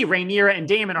 And you see Rhaenyra and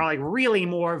Daemon are like really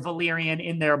more Valyrian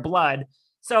in their blood.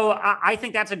 So I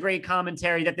think that's a great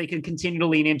commentary that they can continue to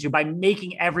lean into by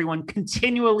making everyone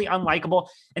continually unlikable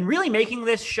and really making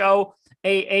this show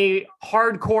a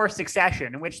hardcore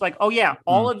succession in which, like, oh yeah,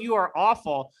 all of you are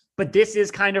awful, but this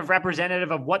is kind of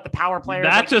representative of what the power players.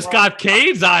 That just got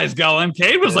Cade's eyes going.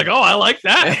 Cade was like, oh, I like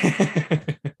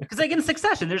that. Because like in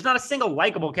Succession, there's not a single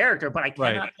likable character, but I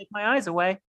cannot take my eyes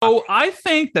away. Oh, I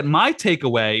think that my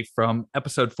takeaway from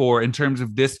episode 4 in terms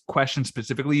of this question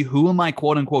specifically, who am I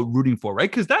quote unquote rooting for, right?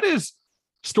 Because that is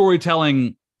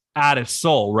storytelling at its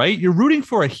soul, right? You're rooting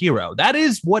for a hero. That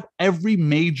is what every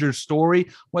major story,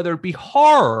 whether it be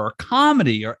horror or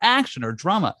comedy or action or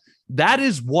drama, that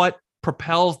is what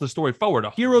propels the story forward.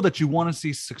 A hero that you want to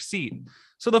see succeed.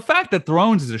 So the fact that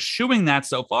Thrones is eschewing that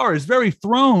so far is very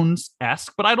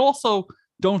Thrones-esque, but I'd also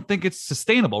don't think it's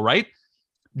sustainable, right?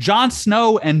 Jon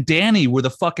Snow and Dany were the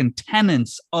fucking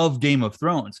tenants of Game of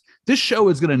Thrones. This show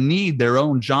is going to need their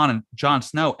own Jon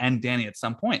Snow and Dany at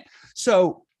some point.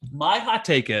 So my hot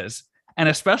take is, and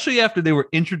especially after they were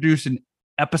introduced in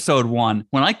episode 1,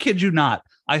 when I kid you not,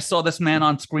 I saw this man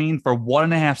on screen for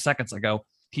 1.5 seconds ago,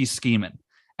 he's scheming.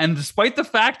 And despite the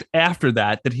fact after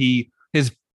that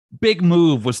his big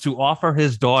move was to offer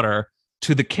his daughter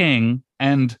to the king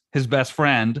and his best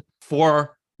friend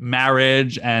for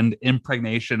marriage and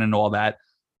impregnation and all that,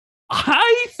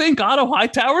 I think Otto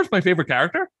Hightower is my favorite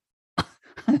character.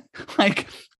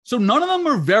 So none of them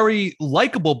are very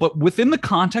likable, but within the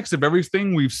context of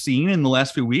everything we've seen in the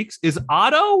last few weeks, is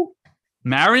Otto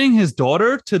marrying his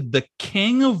daughter to the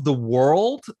king of the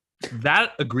world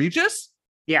that egregious?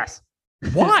 Yes.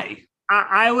 Why?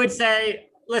 I would say,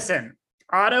 listen,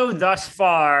 Otto thus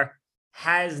far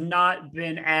has not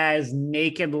been as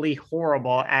nakedly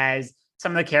horrible as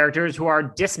some of the characters who are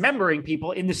dismembering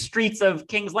people in the streets of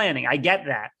King's Landing. I get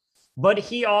that. But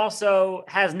he also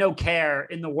has no care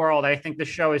in the world. I think the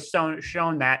show has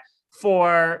shown that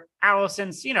for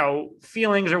Alicent's,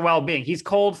 feelings or well-being. He's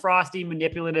cold, frosty,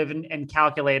 manipulative, and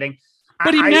calculating.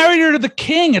 But he married her to the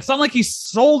king. It's not like he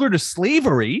sold her to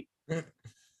slavery.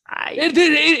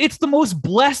 It's the most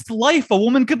blessed life a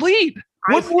woman could lead.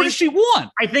 What more does she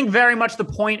want? I think very much the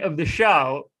point of the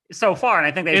show so far, and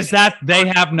I think they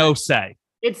have no say.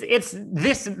 It's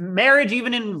this marriage,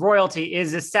 even in royalty,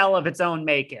 is a cell of its own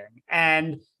making.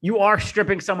 And you are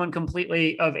stripping someone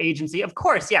completely of agency. Of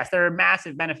course, yes, there are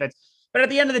massive benefits. But at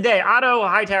the end of the day, Otto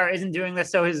Hightower isn't doing this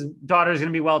so his daughter is going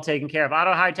to be well taken care of.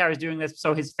 Otto Hightower is doing this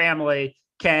so his family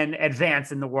can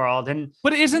advance in the world.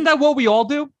 But isn't that what we all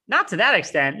do? Not to that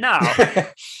extent, no.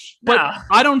 But no.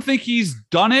 I don't think he's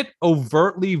done it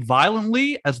overtly,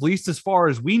 violently, at least as far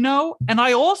as we know. And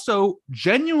I also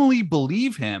genuinely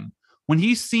believe him when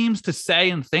he seems to say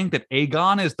and think that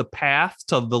Aegon is the path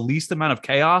to the least amount of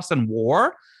chaos and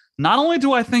war. Not only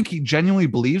do I think he genuinely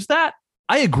believes that,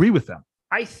 I agree with him.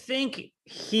 I think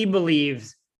he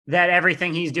believes that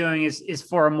everything he's doing is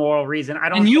for a moral reason.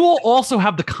 And you will also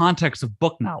have the context of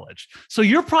book knowledge. So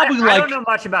you're probably I don't know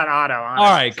much about Otto. Honestly.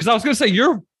 All right, because I was going to say,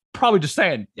 you're probably just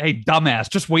saying, hey, dumbass,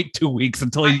 just wait 2 weeks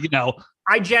until you know.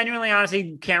 I genuinely,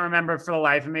 honestly can't remember for the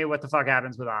life of me what the fuck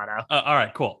happens with Otto. All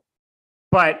right, cool.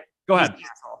 But go ahead.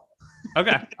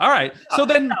 Okay. All right. So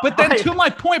then, to my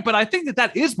point, but I think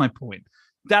that is my point,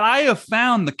 that I have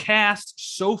found the cast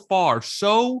so far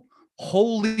so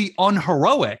wholly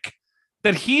unheroic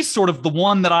that he's sort of the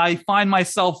one that I find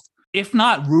myself, if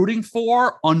not rooting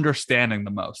for, understanding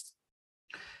the most.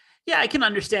 Yeah, I can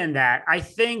understand that. I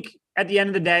think at the end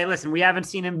of the day, listen, we haven't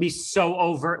seen him be so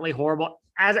overtly horrible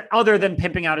other than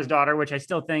pimping out his daughter, which I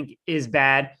still think is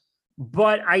bad.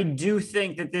 But I do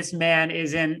think that this man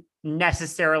isn't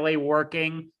necessarily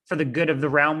working for the good of the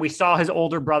realm. We saw his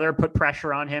older brother put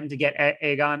pressure on him to get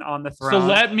Aegon on the throne. So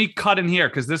let me cut in here,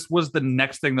 because this was the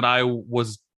next thing that I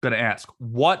was going to ask.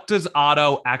 What does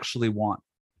Otto actually want?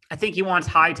 I think he wants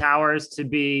High Towers to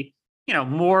be,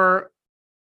 more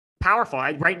powerful.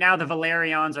 Right now, the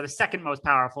Valerians are the second most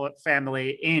powerful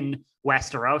family in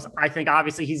Westeros. I think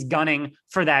obviously he's gunning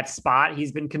for that spot.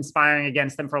 He's been conspiring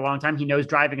against them for a long time. He knows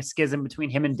driving a schism between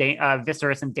him and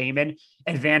Viserys and Daemon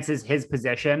advances his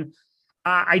position.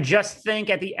 I just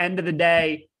think at the end of the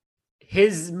day,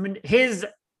 his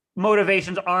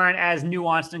motivations aren't as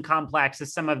nuanced and complex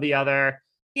as some of the other,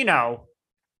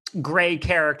 gray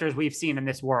characters we've seen in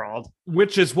this world.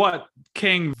 Which is what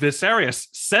King Viserys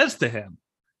says to him.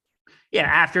 Yeah,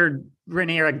 after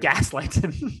Rhaenyra gaslights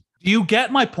him. Do you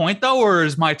get my point, though, or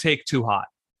is my take too hot?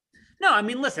 No, I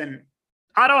mean, listen,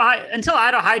 until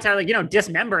Otto Hightower,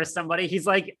 dismembers somebody, he's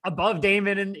like above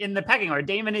Daemon in the pecking order.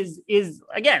 Daemon is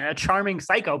again a charming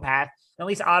psychopath. At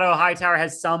least Otto Hightower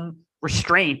has some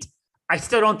restraint. I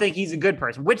still don't think he's a good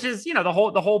person, which is the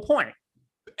whole point.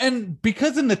 And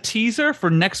because in the teaser for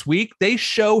next week, they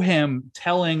show him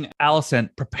telling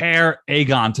Alicent, prepare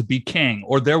Aegon to be king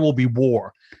or there will be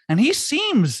war. And he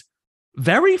seems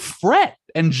very fret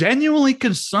and genuinely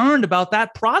concerned about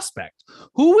that prospect.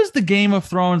 Who is the Game of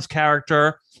Thrones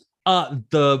character,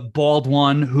 the bald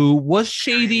one who was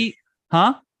shady?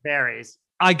 Huh? Varys.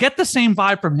 I get the same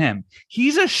vibe from him.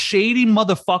 He's a shady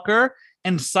motherfucker,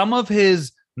 and some of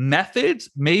his methods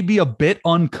may be a bit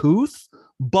uncouth,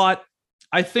 but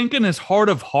I think in his heart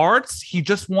of hearts, he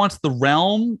just wants the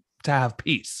realm to have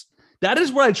peace. That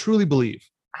is what I truly believe.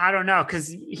 I don't know, because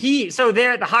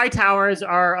the High Towers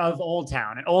are of Old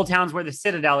Town, and Old Town's where the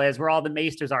Citadel is, where all the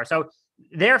Maesters are. So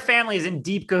their family is in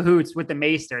deep cahoots with the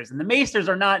Maesters, and the Maesters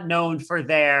are not known for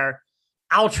their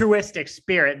altruistic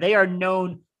spirit. They are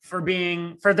known for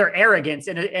their arrogance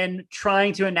and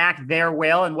trying to enact their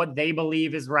will and what they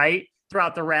believe is right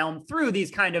throughout the realm through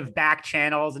these kind of back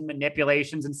channels and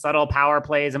manipulations and subtle power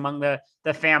plays among the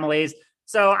families.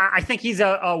 So I think he's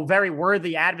a very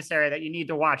worthy adversary that you need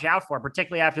to watch out for,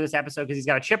 particularly after this episode, because he's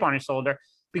got a chip on his shoulder,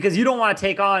 because you don't want to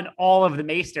take on all of the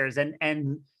Maesters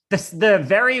and the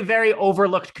very, very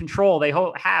overlooked control they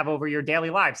have over your daily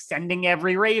lives, sending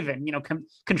every raven,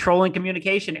 controlling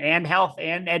communication and health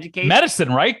and education.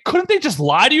 Medicine, right? Couldn't they just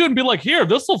lie to you and be like, here,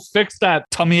 this will fix that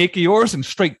tummy ache of yours and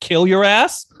straight kill your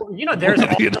ass?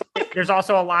 There's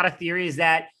also a lot of theories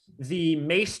that the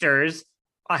Maesters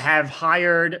have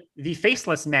hired the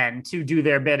Faceless Men to do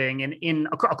their bidding in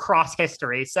across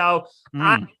history. So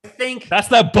I think that's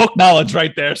that book knowledge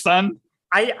right there, son.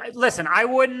 I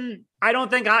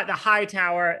don't think the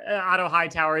Otto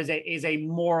Hightower is a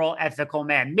moral, ethical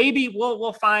man. Maybe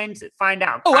we'll find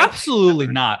out. Oh, absolutely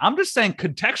not. I'm just saying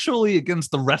contextually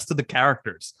against the rest of the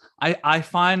characters. I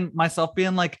find myself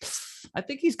being like, I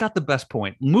think he's got the best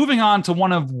point. Moving on to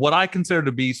one of what I consider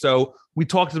to be, so we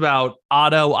talked about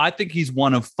Otto. I think he's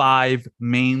one of 5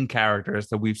 main characters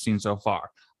that we've seen so far.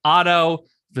 Otto,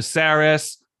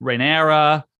 Viserys,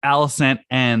 Rhaenyra, Alicent,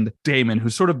 and Daemon,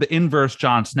 who's sort of the inverse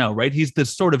Jon Snow, right? He's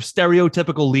this sort of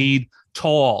stereotypical lead,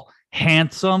 tall,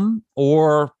 handsome,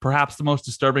 or perhaps the most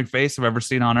disturbing face I've ever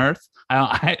seen on Earth.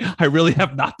 I really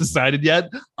have not decided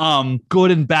yet.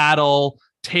 Good in battle,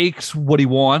 takes what he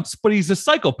wants, but he's a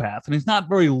psychopath and he's not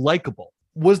very likable.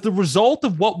 Was the result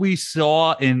of what we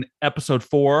saw in episode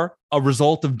 4 a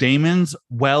result of Daemon's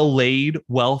well-laid,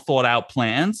 well-thought-out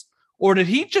plans? Or did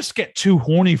he just get too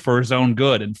horny for his own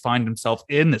good and find himself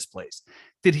in this place?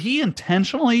 Did he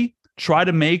intentionally try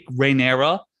to make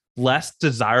Rhaenyra less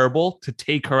desirable to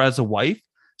take her as a wife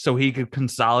so he could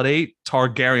consolidate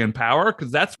Targaryen power?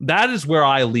 Because that is where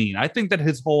I lean. I think that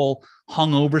his whole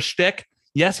hungover shtick,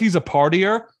 yes, he's a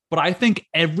partier, but I think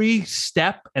every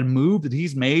step and move that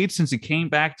he's made since he came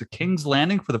back to King's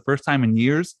Landing for the first time in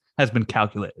years has been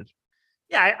calculated?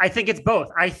 Yeah, I think it's both.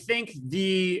 I think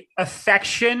the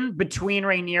affection between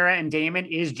Rhaenyra and Daemon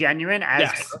is genuine,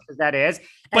 as that is.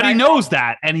 But he knows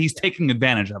that, and he's taking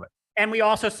advantage of it. And we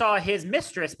also saw his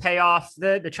mistress pay off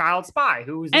the child spy,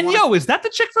 who was. And is that the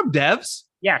chick from Devs?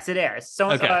 Yes, it is.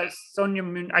 Sonia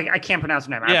Moon. I can't pronounce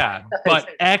her name. Yeah,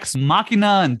 but Ex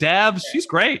Machina and Devs, she's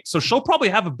great. So she'll probably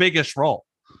have a biggish role.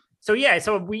 So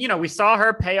we saw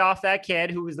her pay off that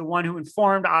kid who was the one who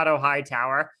informed Otto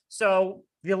Hightower. So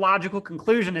the logical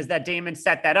conclusion is that Daemon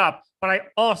set that up, but I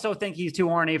also think he's too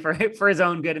horny for his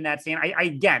own good in that scene.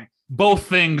 Again, both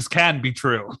things can be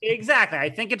true. Exactly. I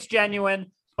think it's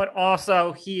genuine, but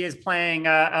also he is playing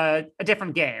a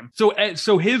different game. So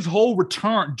his whole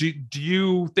return, do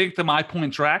you think that my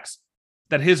point tracks?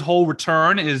 That his whole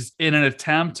return is in an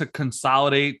attempt to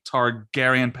consolidate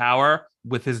Targaryen power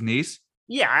with his niece?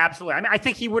 Yeah, absolutely. I mean, I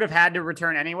think he would have had to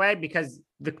return anyway because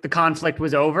the conflict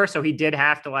was over. So he did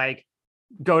have to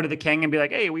go to the king and be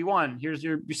like, hey, we won. Here's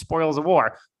your spoils of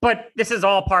war. But this is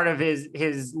all part of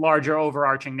his larger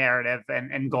overarching narrative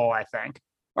and goal, I think.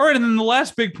 All right. And then the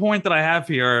last big point that I have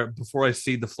here before I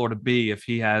cede the floor to B, if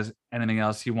he has anything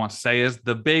else he wants to say, is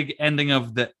the big ending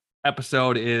of the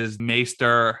episode is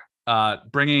Maester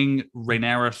bringing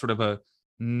Rhaenyra sort of a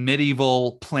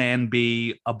medieval plan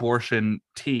B abortion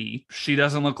tea. She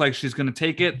doesn't look like she's going to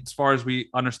take it. As far as we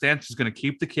understand, she's going to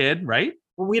keep the kid, right?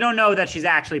 Well, we don't know that she's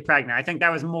actually pregnant. I think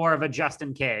that was more of a just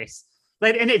in case.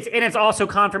 And it's also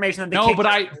confirmation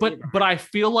that but I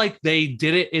feel like they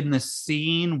did it in the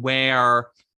scene where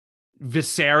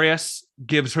Viserys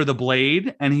gives her the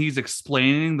blade and he's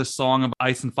explaining the Song of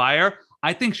Ice and Fire.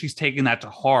 I think she's taking that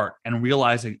to heart and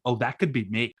realizing, that could be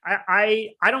me.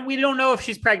 We don't know if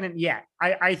she's pregnant yet.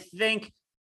 I think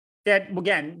that,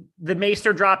 again, the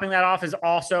Maester dropping that off is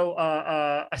also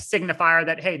a signifier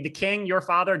that, hey, the king, your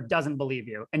father, doesn't believe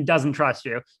you and doesn't trust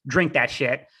you. Drink that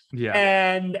shit. Yeah.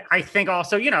 And I think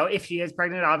also, if she is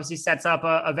pregnant, it obviously sets up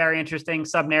a very interesting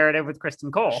sub-narrative with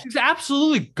Criston Cole. She's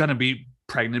absolutely going to be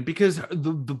pregnant because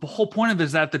the whole point of it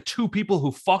is that the two people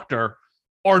who fucked her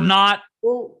are not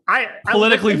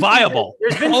politically viable.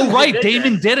 Right.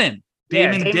 Daemon didn't.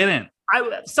 Daemon didn't.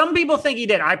 Some people think he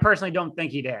did. I personally don't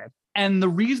think he did. And the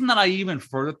reason that I even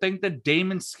further think that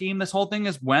Daemon schemed this whole thing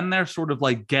is when they're sort of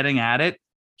getting at it,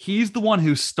 he's the one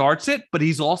who starts it, but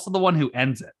he's also the one who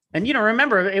ends it. And,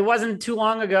 remember, it wasn't too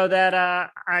long ago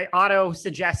that Otto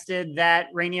suggested that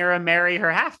Rhaenyra marry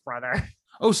her half-brother.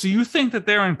 Oh, so you think that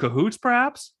they're in cahoots,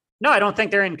 perhaps? No, I don't think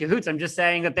they're in cahoots. I'm just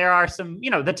saying that there are some,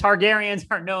 the Targaryens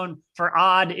are known for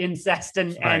odd incest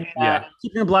and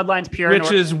keeping the bloodlines pure.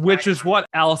 Which is what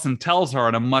Alicent tells her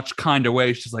in a much kinder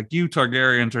way. She's like, you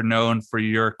Targaryens are known for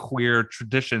your queer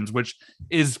traditions, which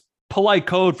is polite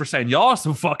code for saying y'all are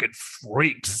some fucking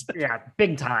freaks. Yeah,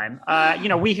 big time.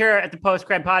 We here at the Post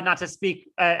Cred Pod, not to speak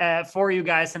for you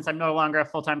guys since I'm no longer a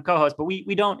full-time co-host, but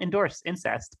we don't endorse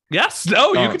incest. Yes,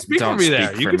 no, you can speak for me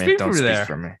there. You can speak for me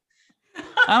there.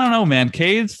 I don't know, man.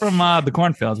 Cade's from the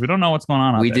cornfields. We don't know what's going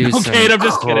on out there. We do some Cade, I'm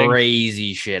just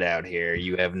crazy shit out here.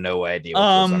 You have no idea what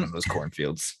goes on in those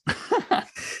cornfields.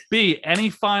 B, any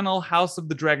final House of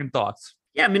the Dragon thoughts?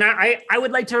 Yeah, I mean, I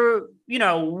would like to,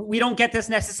 we don't get this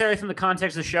necessarily from the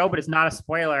context of the show, but it's not a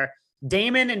spoiler.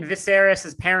 Daemon and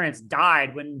Viserys' parents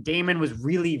died when Daemon was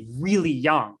really, really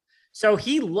young. So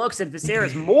he looks at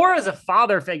Viserys more as a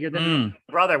father figure than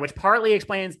a brother, which partly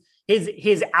explains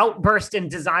his outburst and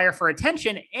desire for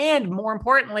attention, and more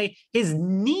importantly, his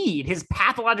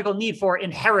pathological need for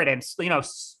inheritance,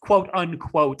 quote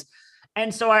unquote.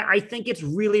 And so I think it's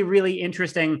really, really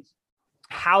interesting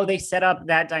how they set up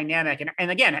that dynamic.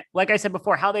 And again, like I said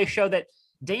before, how they show that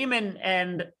Daemon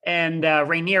and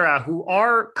Rhaenyra, who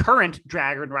are current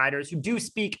dragon riders, who do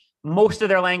speak most of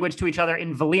their language to each other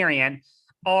in Valyrian,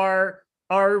 are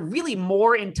really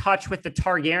more in touch with the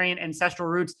Targaryen ancestral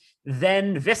roots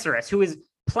than Viserys, who is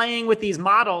playing with these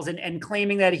models and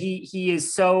claiming that he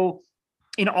is so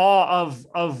in awe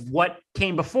of what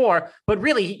came before. But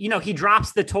really, he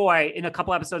drops the toy in a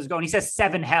couple episodes ago and he says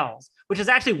 7 hells, which is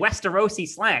actually Westerosi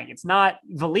slang. It's not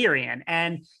Valyrian.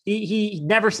 And he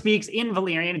never speaks in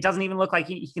Valyrian. It doesn't even look like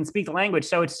he can speak the language.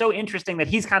 So it's so interesting that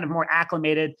he's kind of more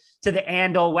acclimated to the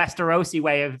Andal Westerosi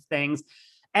way of things.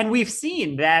 And we've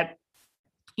seen that,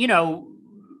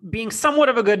 being somewhat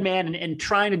of a good man and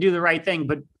trying to do the right thing,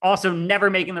 but also never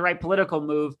making the right political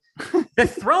move, the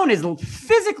throne is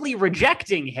physically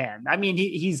rejecting him. I mean,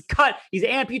 he's cut, he's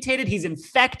amputated, he's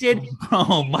infected.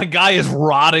 Oh, my guy is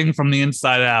rotting from the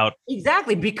inside out.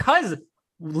 Exactly, because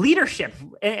leadership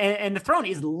and the throne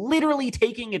is literally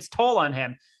taking its toll on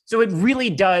him. So it really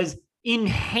does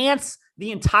enhance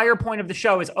the entire point of the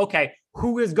show is, okay,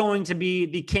 who is going to be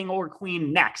the king or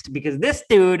queen next, because this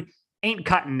dude ain't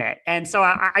cutting it. And so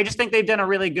I just think they've done a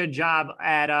really good job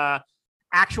at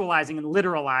actualizing and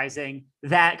literalizing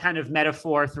that kind of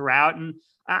metaphor throughout. And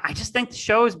I just think the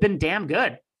show has been damn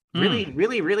good. Really,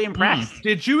 really, really impressed.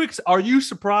 Are you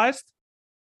surprised?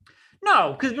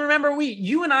 No, because remember,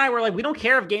 you and I were like, we don't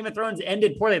care if Game of Thrones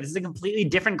ended poorly. This is a completely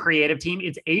different creative team.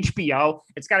 It's HBO.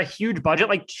 It's got a huge budget.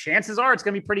 Like, chances are it's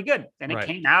going to be pretty good. And it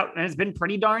came out and it's been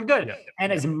pretty darn good. Yeah.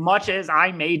 And as much as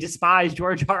I may despise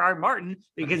George R.R. Martin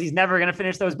because he's never going to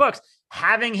finish those books,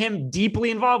 having him deeply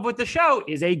involved with the show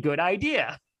is a good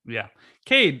idea. Yeah.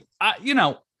 Cade,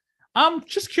 I'm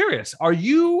just curious. Are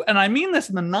you, and I mean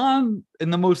this in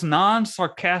the most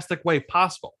non-sarcastic way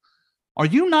possible, are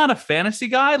you not a fantasy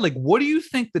guy? Like, what do you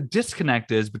think the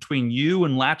disconnect is between you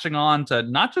and latching on to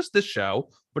not just this show,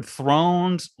 but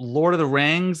Thrones, Lord of the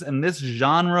Rings, and this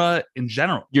genre in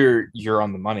general? You're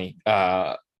on the money.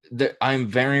 I'm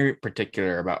very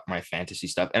particular about my fantasy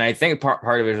stuff. And I think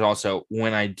part of it is also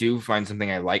when I do find something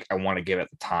I like, I want to give it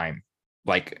the time.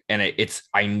 Like, and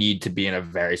I need to be in a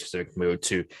very specific mood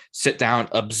to sit down,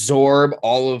 absorb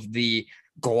all of the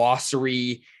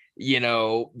glossary,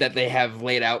 that they have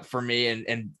laid out for me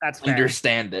and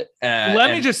understand it. Let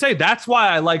me just say, that's why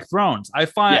I like Thrones. I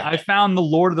found the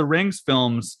Lord of the Rings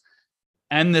films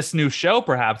and this new show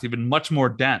perhaps even much more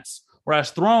dense. Whereas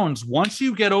Thrones, once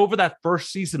you get over that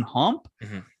first season hump,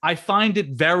 I find it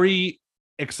very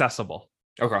accessible.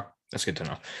 Okay. That's good to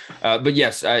know. But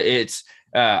yes, it's,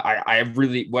 I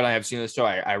really, what I have seen of this show,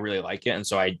 I really like it. And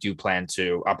so I do plan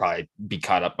to, I'll probably be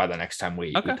caught up by the next time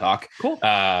we talk. Cool.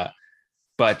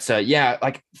 But yeah,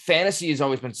 like fantasy has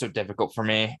always been so difficult for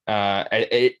me.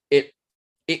 It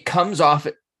comes off,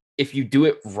 if you do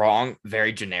it wrong,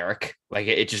 very generic. Like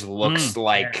it just looks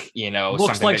like,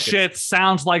 looks like shit,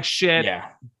 sounds like shit.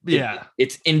 Yeah.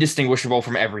 It's indistinguishable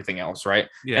from everything else, right?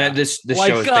 Yeah. And this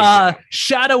like, show is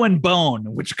Shadow and Bone,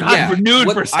 which got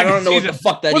renewed for second I don't know season. What the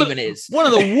fuck that even is. One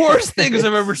of the worst things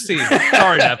I've ever seen.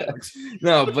 Sorry, Netflix.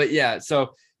 No, but yeah,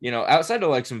 so outside of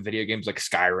like some video games like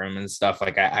Skyrim and stuff,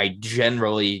 like I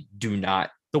generally do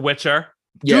not. The Witcher.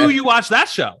 Yeah. Do you watch that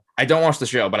show? I don't watch the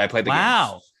show, but I play the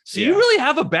games. So you really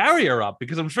have a barrier up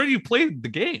because I'm sure you played the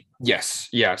game. Yes.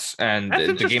 And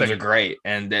the games are great.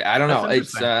 And I don't know.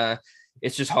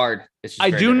 It's just hard. I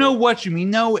do know what you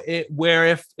mean, though. Where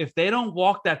if they don't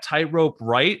walk that tightrope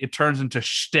right, it turns into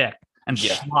shtick and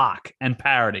schlock and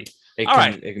parody. It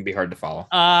can be hard to follow.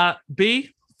 B,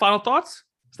 final thoughts?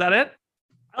 Is that it?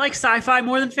 I like sci-fi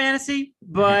more than fantasy,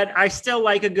 but I still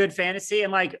like a good fantasy.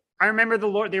 And like, I remember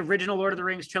the original Lord of the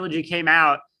Rings trilogy came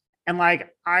out, and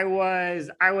like I was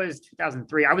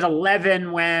 2003. I was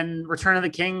 11 when Return of the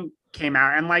King came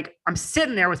out, and like I'm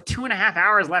sitting there with 2.5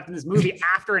 hours left in this movie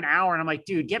after an hour, and I'm like,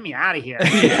 dude, get me out of here.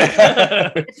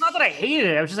 It's not that I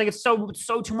hated it. I was just like, it's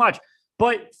so too much.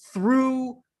 But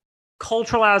through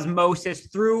cultural osmosis,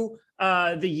 through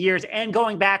the years, and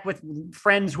going back with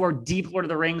friends who are deep Lord of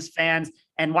the Rings fans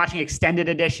and watching extended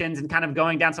editions and kind of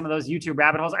going down some of those YouTube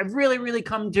rabbit holes, I've really, really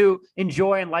come to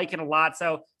enjoy and like it a lot.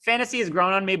 So fantasy has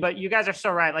grown on me, but you guys are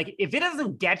so right. Like if it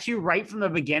doesn't get you right from the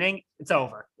beginning, it's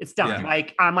over. It's done. Yeah.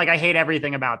 I hate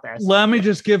everything about this. Let me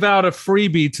just give out a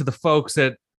freebie to the folks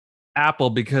at Apple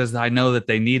because I know that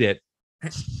they need it.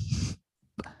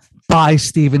 Buy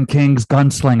Stephen King's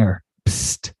Gunslinger.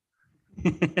 Psst.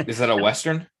 Is that a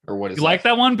Western or what is you like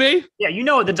that one, B? Yeah,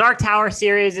 the Dark Tower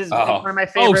series is one of my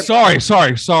favorites. Oh,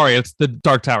 sorry. It's the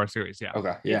Dark Tower series. Yeah.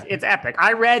 Okay. Yeah. It's epic.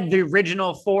 I read the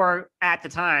original 4 at the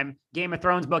time Game of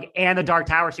Thrones book and the Dark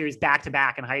Tower series back to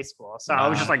back in high school. So I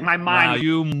was just like, my mind. Wow,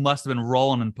 you must have been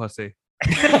rolling in pussy.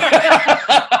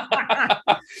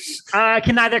 I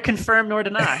can neither confirm nor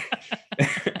deny.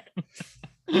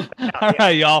 All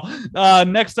right, y'all.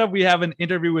 Next up, we have an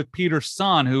interview with Peter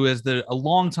Sohn, who is a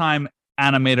longtime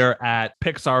animator at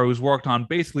Pixar, who's worked on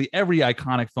basically every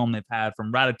iconic film they've had,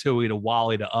 from Ratatouille to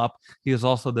WALL-E to Up. He is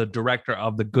also the director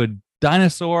of The Good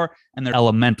Dinosaur and The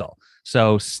Elemental.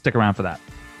 So stick around for that.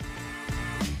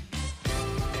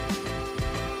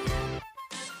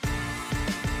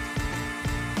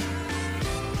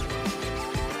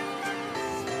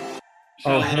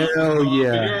 Oh, hell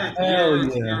yeah.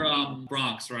 You're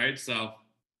Bronx, right? So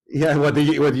yeah, what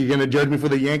you gonna judge me for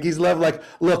the Yankees love? Like,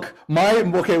 look,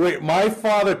 my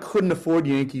father couldn't afford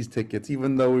Yankees tickets,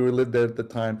 even though we lived there at the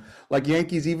time. Like,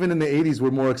 Yankees, even in the 80s,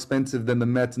 were more expensive than the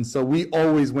Mets, and so we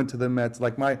always went to the Mets.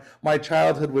 Like, my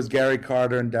childhood was Gary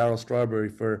Carter and Darryl Strawberry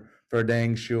for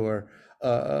dang sure.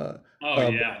 Yeah,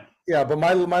 but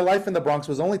my life in the Bronx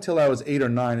was only till I was 8 or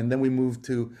 9, and then we moved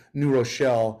to New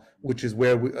Rochelle, which is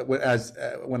where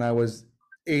when I was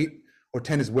 8, or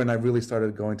 10 is when I really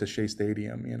started going to Shea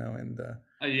Stadium, and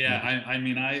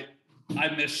I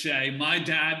miss Shea. My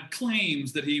dad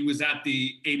claims that he was at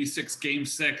the 86 Game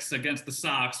 6 against the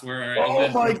Sox where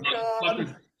my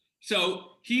God. So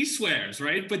he swears,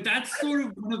 right? But that's sort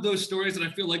of one of those stories that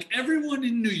I feel like everyone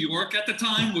in New York at the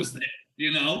time was there,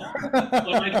 So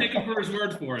I take him for his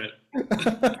word for it.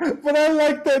 But I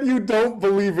like that you don't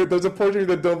believe it. There's a portion of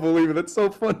you that don't believe it. That's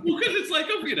so funny. Because it's like,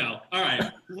 all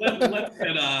right, let's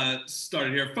get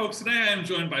started here. Folks, today I am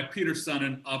joined by Peter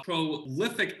Sunnan, a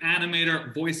prolific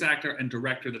animator, voice actor, and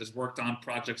director that has worked on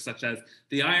projects such as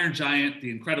The Iron Giant,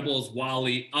 The Incredibles,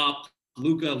 WALL-E, Up,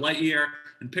 Luca, Lightyear,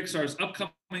 and Pixar's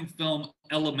upcoming film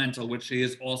Elemental, which he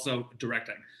is also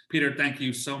directing. Peter, thank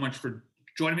you so much for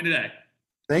joining me today.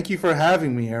 Thank you for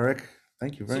having me, Eric.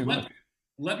 Thank you very much.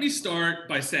 Let me start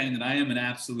by saying that I am an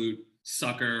absolute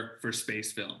sucker for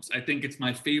space films. I think it's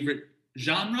my favorite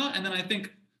genre. And then I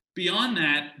think beyond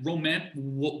that,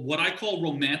 what I call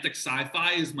romantic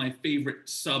sci-fi is my favorite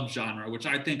subgenre, which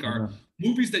I think are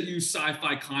movies that use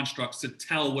sci-fi constructs to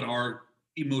tell what are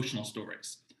emotional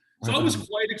stories. So I was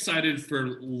quite excited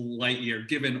for Lightyear,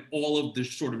 given all of the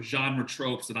sort of genre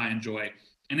tropes that I enjoy,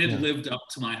 and it lived up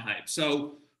to my hype.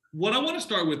 So what I want to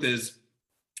start with is,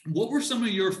 what were some of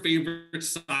your favorite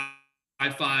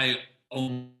sci-fi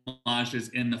homages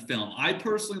in the film? I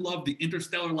personally love the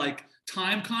interstellar-like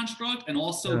time construct and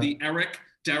also the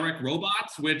Derek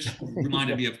robots, which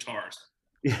reminded me of TARS.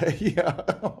 Yeah.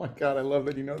 Oh my God, I love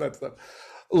that you know that stuff.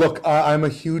 Look, I'm a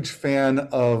huge fan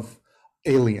of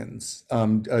Aliens,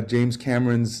 James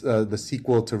Cameron's the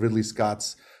sequel to Ridley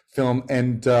Scott's film,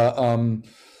 and the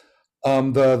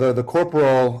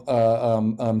corporal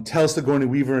tells Sigourney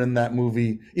Weaver in that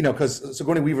movie, because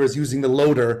Sigourney Weaver is using the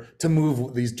loader to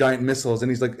move these giant missiles,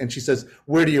 and she says,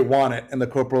 "Where do you want it?" And the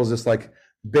corporal is just like,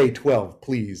 "Bay 12,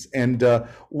 please." And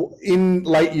in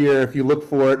Lightyear, if you look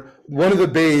for it, one of the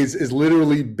bays is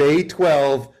literally Bay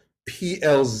 12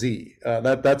 PLZ.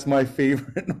 That's my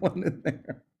favorite one in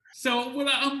there. So what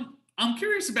I'm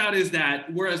curious about is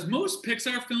that whereas most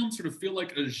Pixar films sort of feel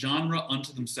like a genre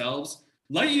unto themselves,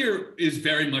 Lightyear is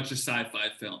very much a sci-fi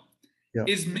film. Yeah.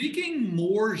 Is making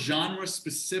more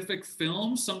genre-specific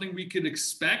films something we could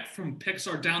expect from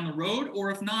Pixar down the road?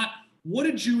 Or if not, what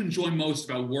did you enjoy most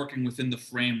about working within the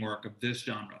framework of this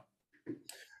genre?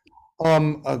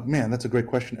 Man, that's a great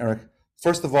question, Eric.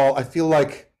 First of all, I feel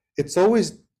like it's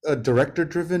always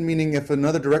director-driven, meaning if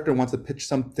another director wants to pitch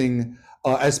something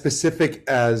as specific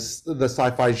as the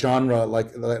sci-fi genre,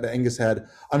 like that Angus had,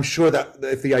 I'm sure that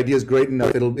if the idea is great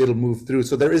enough, it'll move through.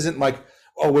 So there isn't like,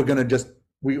 oh, we're gonna just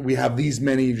we have these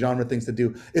many genre things to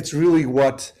do. It's really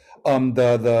what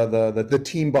the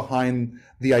team behind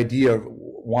the idea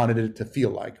wanted it to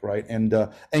feel like, right? And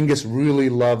Angus really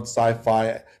loved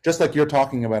sci-fi, just like you're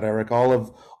talking about, Eric. All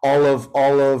of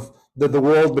the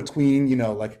world between,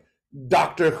 like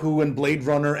Doctor Who and Blade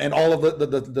Runner and all of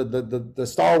the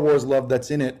Star Wars love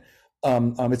that's in it.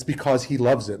 It's because he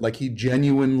loves it. Like, he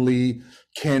genuinely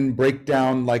can break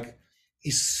down, like,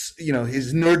 his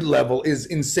nerd level is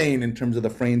insane in terms of the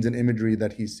frames and imagery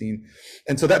that he's seen.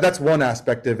 And so that's one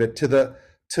aspect of it. To the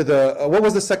what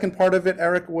was the second part of it,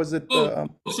 Eric? Was it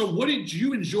so what did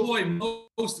you enjoy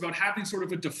most about having sort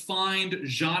of a defined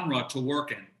genre to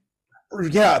work in?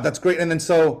 Yeah, that's great. And then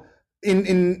so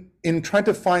in trying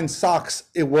to find socks,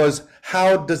 it was,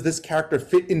 how does this character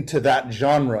fit into that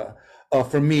genre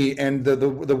for me? And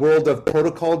the world of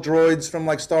protocol droids from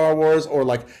like Star Wars, or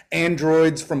like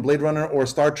androids from Blade Runner or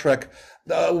Star Trek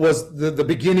was the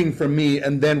beginning for me.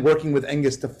 And then working with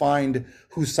Angus to find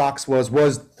who Socks was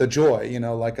the joy.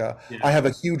 I have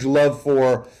a huge love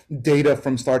for Data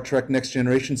from Star Trek Next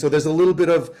Generation. So there's a little bit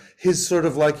of his sort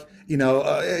of like,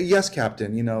 yes,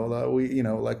 Captain,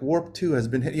 like Warp 2 has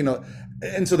been hit,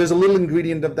 and so there's a little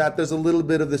ingredient of that. There's a little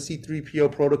bit of the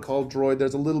C-3PO protocol droid.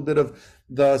 There's a little bit of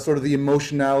the sort of the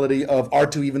emotionality of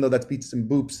R2, even though that's beats and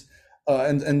boops,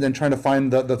 and then trying to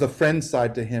find the friend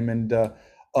side to him. And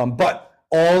but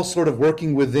all sort of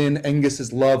working within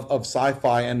Angus's love of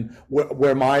sci-fi and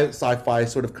where my sci-fi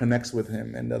sort of connects with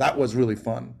him. And that was really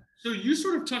fun. So you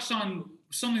sort of touched on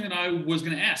something that I was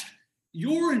going to ask.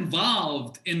 You're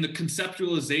involved in the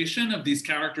conceptualization of these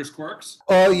characters' quirks?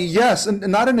 Yes, and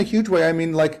not in a huge way. I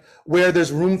mean, like, where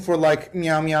there's room for like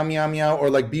meow, meow, meow, meow, or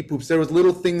like beep boops, there was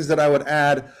little things that I would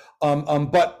add.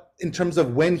 But in terms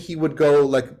of when he would go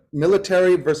like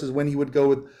military versus when he would go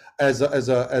with as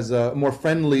a more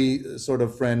friendly sort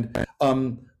of friend,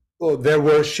 there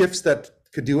were shifts that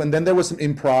could do, and then there was some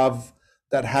improv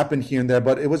that happened here and there.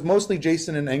 But it was mostly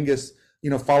Jason and Angus,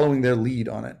 following their lead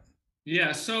on it.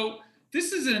 Yeah. So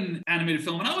this is an animated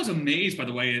film, and I was amazed by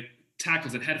the way it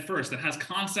tackles it head first. It has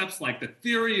concepts like the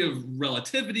theory of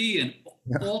relativity and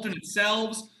alternate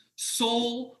selves.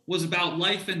 Soul was about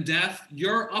life and death.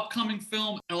 Your upcoming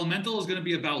film, Elemental, is going to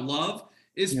be about love.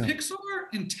 Is Pixar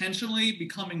intentionally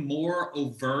becoming more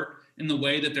overt in the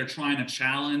way that they're trying to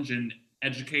challenge and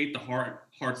educate the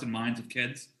hearts and minds of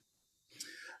kids?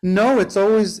 No, it's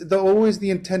always the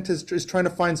intent is trying to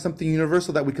find something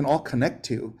universal that we can all connect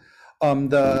to.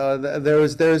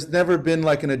 There's never been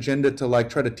like an agenda to like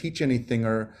try to teach anything,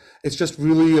 or it's just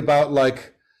really about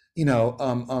like,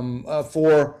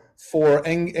 for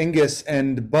Angus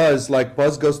and Buzz, like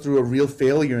Buzz goes through a real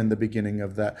failure in the beginning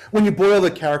of that. When you boil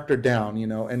the character down,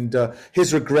 and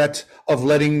his regret of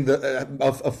letting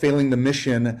of failing the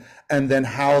mission, and then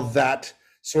how that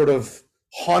sort of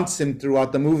haunts him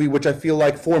throughout the movie, which I feel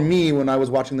like for me, when I was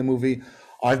watching the movie,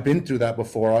 I've been through that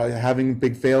before. Having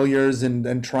big failures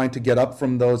and trying to get up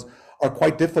from those are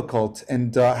quite difficult,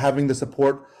 and having the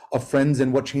support of friends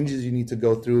and what changes you need to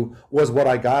go through was what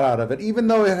I got out of it. Even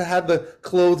though it had the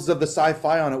clothes of the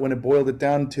sci-fi on it, when it boiled it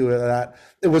down to that,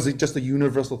 it was just a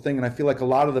universal thing. And I feel like a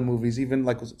lot of the movies, even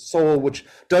like Soul, which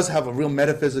does have a real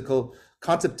metaphysical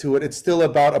concept to it, it's still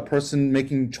about a person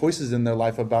making choices in their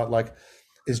life about like,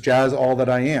 is jazz all that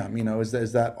I am? Is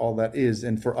that all that is?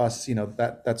 And for us,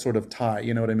 that sort of tie,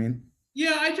 you know what I mean?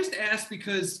 Yeah, I just asked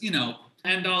because,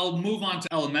 and I'll move on to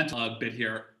Elemental a bit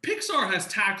here. Pixar has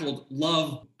tackled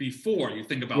love before. You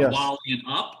think about WALL-E and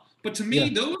Up, but to me,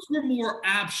 those were more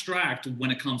abstract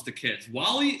when it comes to kids.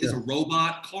 WALL-E is a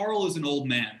robot. Carl is an old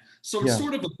man. So it's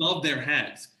sort of above their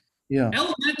heads. Yeah.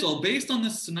 Elemental, based on the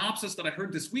synopsis that I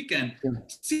heard this weekend,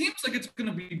 seems like it's going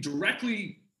to be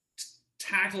directly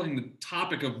tackling the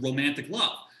topic of romantic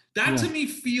love. That to me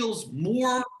feels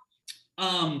more,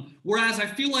 whereas I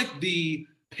feel like the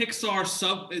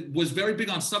Pixar was very big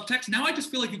on subtext. Now I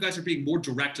just feel like you guys are being more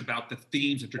direct about the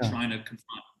themes that you're trying to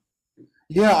confront.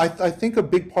 Yeah, I think a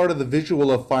big part of the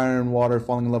visual of Fire and Water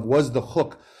Falling in Love was the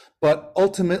hook, but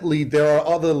ultimately there are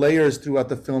other layers throughout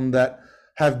the film that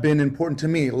have been important to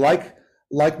me, like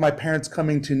my parents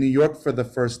coming to New York for the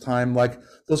first time. Like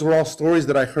those were all stories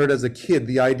that I heard as a kid.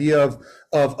 The idea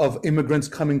of immigrants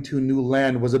coming to a new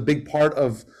land was a big part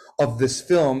of this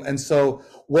film. And so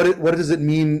what does it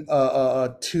mean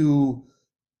to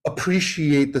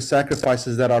appreciate the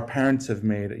sacrifices that our parents have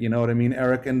made? You know what I mean,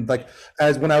 Eric? And like,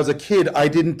 as when I was a kid, I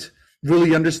didn't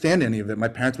really understand any of it. My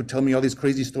parents would tell me all these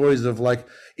crazy stories of like,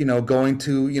 going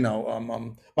to,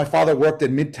 my father worked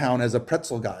at Midtown as a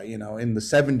pretzel guy, in the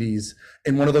 70s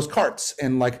in one of those carts.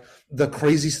 And like the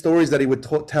crazy stories that he would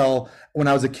tell when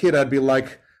I was a kid, I'd be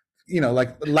like,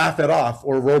 like laugh it off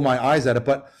or roll my eyes at it.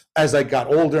 But as I got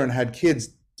older and had kids,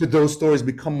 did those stories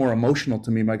become more emotional to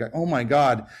me? Like, oh my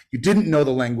God, you didn't know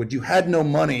the language, you had no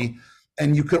money,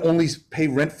 and you could only pay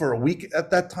rent for a week at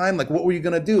that time. Like, what were you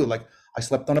gonna do? Like, I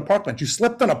slept on a park bench. You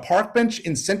slept on a park bench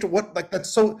in Central, what? Like, that's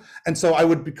so, and so I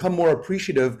would become more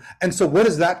appreciative. And so what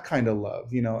is that kind of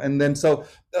love, And then so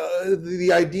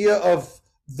the idea of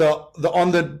the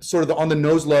on the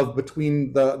nose love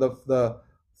between the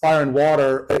Fire and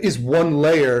Water is one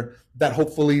layer that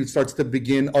hopefully starts to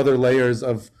begin other layers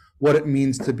of what it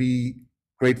means to be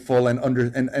grateful and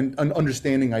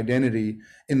understanding identity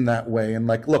in that way. And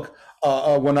like, look,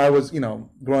 when I was,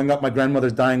 growing up, my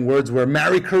grandmother's dying words were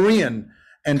marry Korean,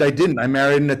 and I didn't. I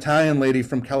married an Italian lady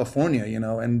from California,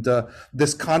 and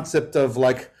this concept of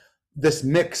like this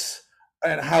mix,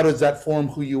 and how does that form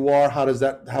who you are? How does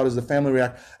the family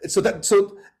react? So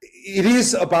it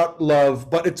is about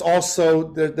love, but it's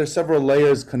also there's several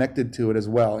layers connected to it as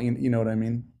well. You know what I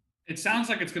mean? It sounds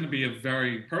like it's going to be a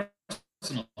very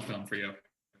personal film for you.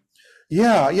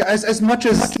 Yeah. As much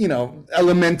as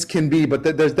elements can be, but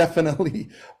there's definitely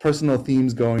personal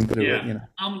themes going through it.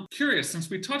 I'm curious, since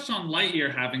we touched on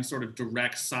Lightyear having sort of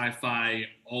direct sci-fi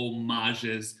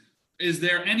homages, is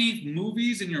there any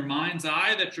movies in your mind's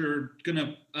eye that you're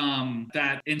gonna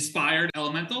that inspired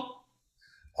Elemental?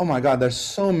 Oh my God, there's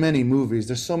so many movies.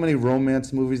 There's so many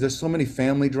romance movies. There's so many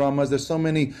family dramas. There's so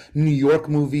many New York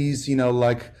movies,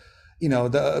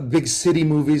 the big city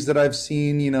movies that I've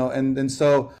seen, and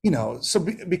so,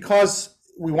 because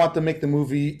we want to make the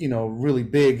movie, really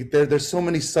big, there's so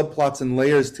many subplots and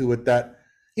layers to it that,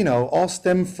 all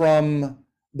stem from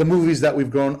the movies that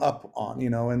we've grown up on,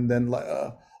 and then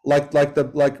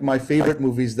like my favorite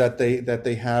movies that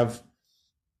they have,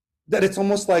 that it's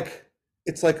almost like,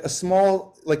 it's like a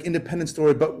small, like independent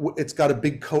story, but it's got a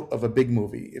big coat of a big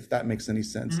movie, if that makes any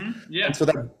sense. Mm-hmm. Yeah.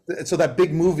 And so that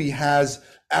big movie has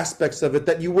aspects of it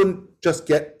that you wouldn't just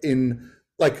get in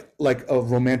like a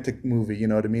romantic movie, you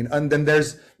know what I mean? And then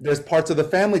there's parts of the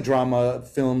family drama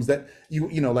films that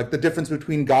you know, like the difference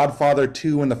between Godfather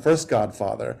 2 and the first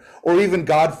Godfather, or even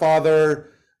Godfather,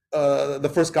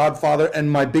 the first Godfather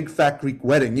and My Big Fat Greek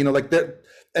Wedding, you know, like that,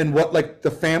 and what like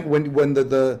when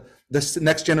the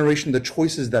next generation, the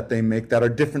choices that they make that are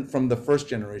different from the first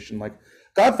generation. Like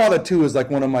Godfather 2 is like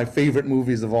one of my favorite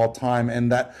movies of all time, and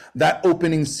that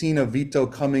opening scene of Vito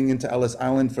coming into Ellis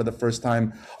Island for the first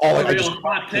time.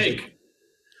 Hot take.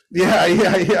 Yeah.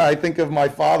 I think of my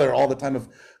father all the time, of,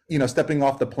 you know, stepping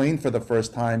off the plane for the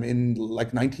first time in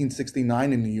like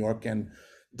 1969 in New York, and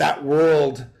that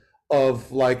world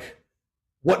of like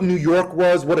what New York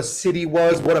was, what a city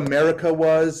was, what America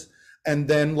was, and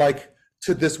then like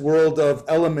to this world of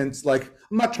elements. Like,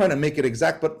 I'm not trying to make it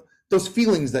exact, but those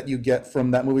feelings that you get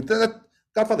from that movie.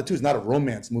 Godfather 2 is not a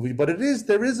romance movie, but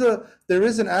there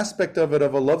is an aspect of it,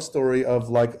 of a love story, of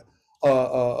like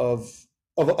of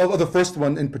the first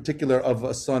one in particular, of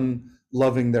a son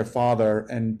loving their father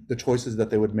and the choices that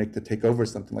they would make to take over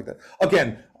something like that.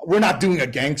 Again, we're not doing a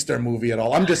gangster movie at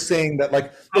all. I'm just saying that,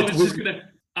 like,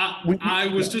 I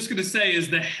was just going to say, is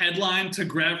the headline to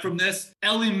grab from this: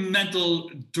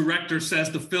 Elemental director says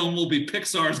the film will be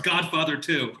Pixar's Godfather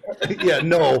 2. Yeah,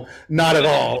 no, not at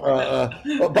all.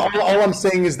 But all I'm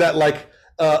saying is that, like,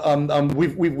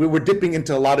 we were dipping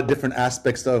into a lot of different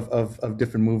aspects of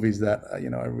different movies that you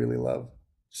know, I really love.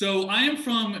 So I am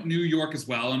from New York as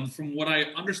well, and from what I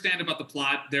understand about the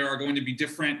plot, there's going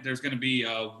to be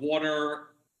water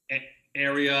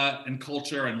area and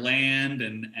culture and land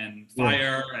and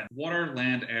fire, and water,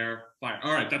 land, air, fire.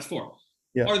 All right, that's 4.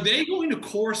 Yeah. Are they going to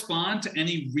correspond to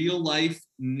any real life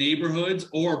neighborhoods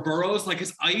or boroughs? Like,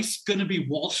 is ICE going to be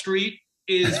Wall Street?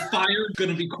 Is fire going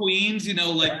to be Queens? You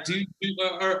know, like,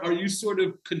 are you sort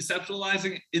of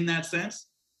conceptualizing in that sense?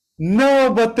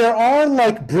 No, but there are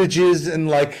like bridges and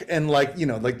like you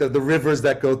know, like the rivers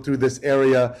that go through this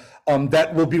area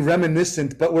that will be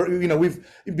reminiscent. But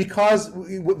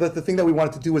the thing that we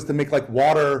wanted to do was to make like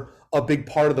water a big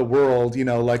part of the world. You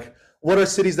know, like, what are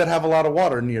cities that have a lot of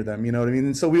water near them? You know what I mean?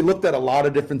 And so we looked at a lot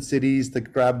of different cities to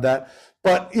grab that.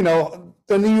 But, you know,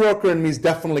 the New Yorker in me is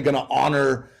definitely going to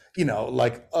honor, you know,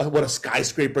 like what a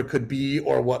skyscraper could be,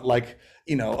 or what, like,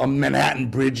 you know, a Manhattan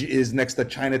Bridge is next to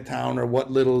Chinatown, or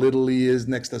what Little Italy is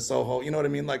next to Soho. You know what I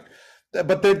mean? Like,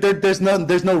 but there's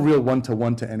no real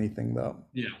one-to-one to anything, though.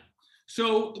 Yeah.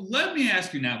 So let me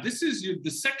ask you now, this is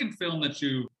the second film that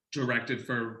you directed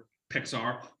for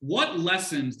Pixar. What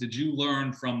lessons did you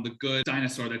learn from The Good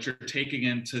Dinosaur that you're taking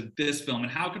into this film,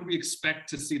 and how can we expect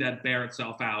to see that bear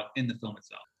itself out in the film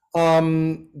itself?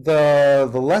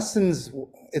 The lessons,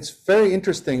 it's very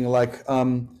interesting. Like,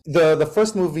 the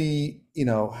first movie, you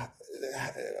know,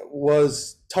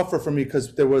 was tougher for me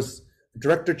because there was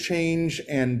director change,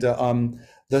 and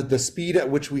the speed at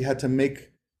which we had to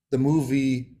make the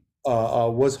movie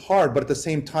was hard. But at the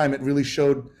same time, it really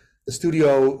showed the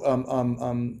studio,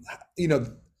 you know,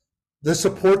 the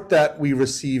support that we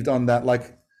received on that.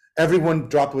 Like, everyone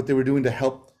dropped what they were doing to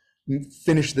help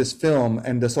finish this film,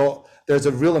 and there's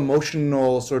a real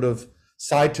emotional sort of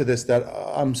side to this that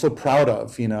I'm so proud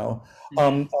of, you know.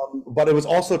 But it was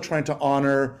also trying to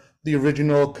honor the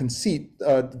original conceit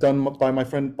done by my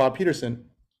friend Bob Peterson,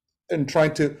 and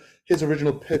his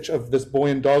original pitch of this boy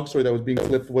and dog story that was being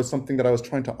flipped was something that I was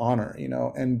trying to honor, you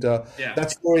know. And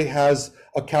that story has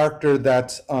a character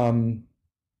that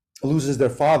loses their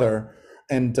father,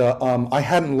 and I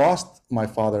hadn't lost my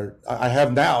father. I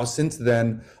have now, since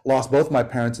then, lost both my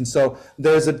parents, and so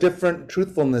there's a different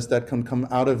truthfulness that can come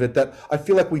out of it that I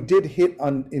feel like we did hit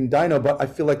on in Dino, but I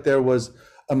feel like there was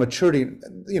a maturity,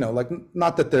 you know, like,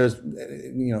 not that there's,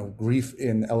 you know, grief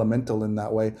in Elemental in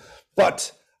that way,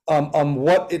 but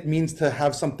what it means to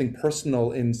have something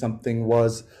personal in something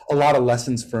was a lot of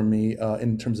lessons for me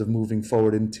in terms of moving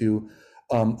forward into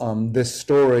this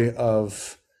story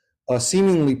of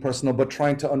seemingly personal, but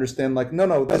trying to understand, like,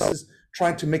 no, this is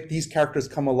trying to make these characters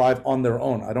come alive on their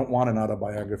own. I don't want an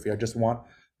autobiography. I just want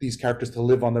these characters to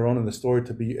live on their own and the story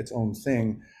to be its own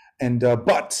thing. And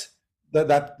but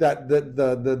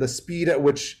the speed at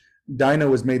which Dino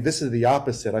was made, this is the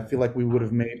opposite. I feel like we would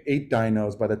have made 8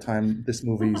 Dinos by the time this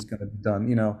movie is going to be done,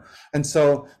 you know. And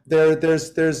so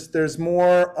there's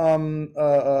more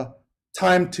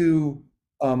time to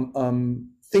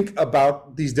think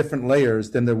about these different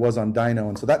layers than there was on Dino,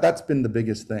 and so that's been the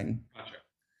biggest thing. Gotcha.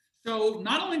 So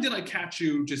not only did I catch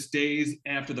you just days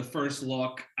after the first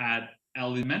look at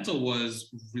Elemental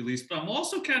was released, but I'm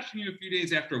also catching you a few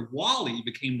days after WALL-E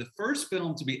became the first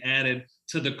film to be added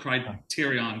to the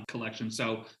Criterion collection.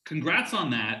 So congrats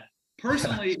on that.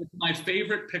 Personally, it's my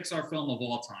favorite Pixar film of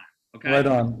all time. Okay. Right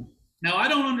on. Now, I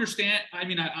don't understand. I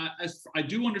mean, I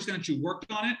do understand that you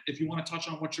worked on it. If you want to touch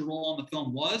on what your role on the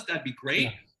film was, that'd be great.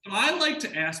 Yeah. But I like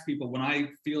to ask people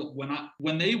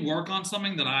when they work on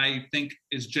something that I think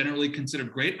is generally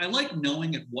considered great, I like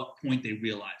knowing at what point they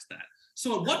realize that.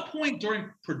 So at what point during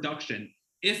production,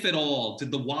 if at all,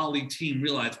 did the WALL-E team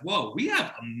realize, whoa, we have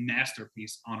a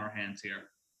masterpiece on our hands here?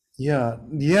 Yeah.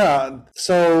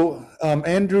 So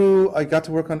Andrew, I got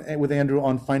to work with Andrew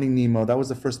on Finding Nemo. That was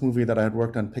the first movie that I had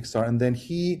worked on Pixar. And then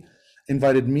he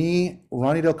invited me,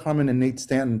 Ronnie Del Carmen, and Nate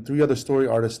Stanton, 3 other story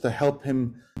artists, to help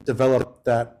him develop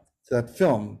that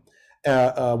film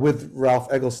with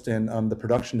Ralph Eggleston, the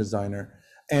production designer.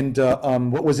 And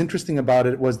what was interesting about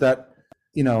it was that,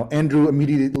 Andrew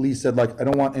immediately said, like, I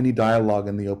don't want any dialogue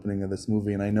in the opening of this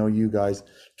movie. And I know you guys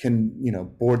can,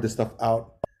 board this stuff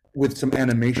out with some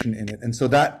animation in it. And so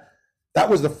that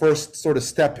was the first sort of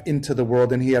step into the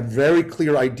world. And he had very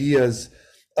clear ideas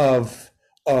of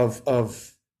the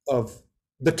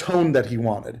tone that he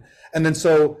wanted. And then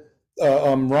so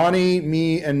Ronnie,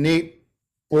 me, and Nate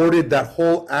boarded that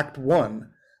whole Act 1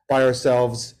 by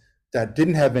ourselves that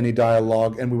didn't have any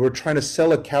dialogue, and we were trying to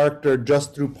sell a character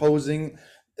just through posing.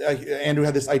 Andrew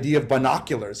had this idea of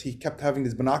binoculars. He kept having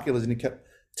these binoculars and he kept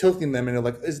tilting them, and they're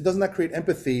like, doesn't that create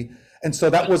empathy? And so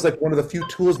that was like one of the few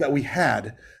tools that we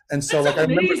had. And so that's like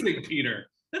amazing, I remember, Peter.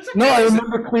 That's amazing. No, I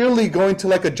remember clearly going to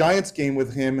like a Giants game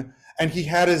with him, and he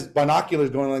had his binoculars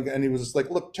going, like, and he was just like,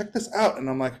 look, check this out. And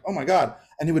I'm like, oh my God.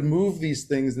 And he would move these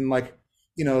things and like,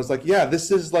 it's like, yeah,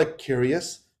 this is like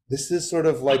curious. This is sort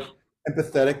of like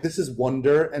empathetic. This is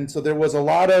wonder. And so there was a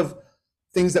lot of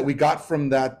things that we got from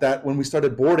that when we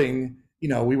started boarding,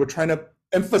 we were trying to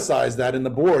emphasize that in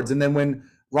the boards. And then when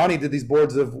Ronnie did these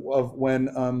boards of when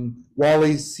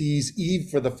WALL-E sees Eve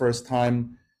for the first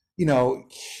time,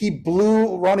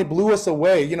 Ronnie blew us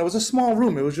away. It was a small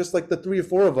room. It was just like the 3 or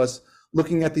 4 of us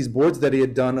looking at these boards that he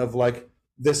had done of like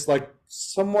this, like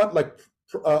somewhat like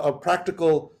a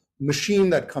practical machine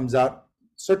that comes out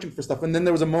searching for stuff. And then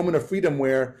there was a moment of freedom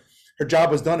where her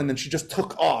job was done and then she just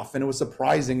took off, and it was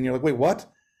surprising. And you're like, wait, what?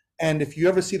 And if you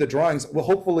ever see the drawings, well,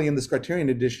 hopefully in this Criterion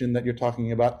edition that you're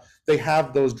talking about, they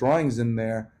have those drawings in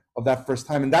there of that first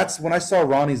time. And that's when I saw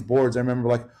Ronnie's boards, I remember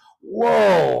like,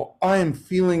 whoa, I am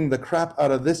feeling the crap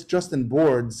out of this just in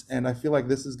boards. And I feel like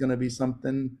this is going to be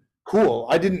something cool.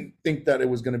 I didn't think that it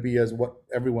was going to be as what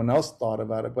everyone else thought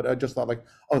about it, but I just thought like,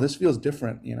 oh, this feels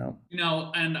different,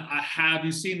 And have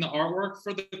you seen the artwork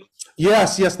for the?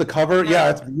 Yes, the cover. Yeah,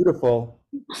 it's beautiful.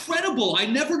 Incredible. I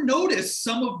never noticed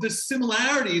some of the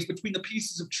similarities between the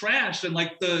pieces of trash and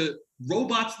like the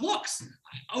robot's looks.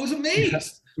 I was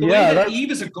amazed. The way that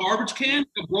Eve is a garbage can,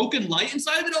 a broken light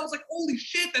inside of it, I was like, holy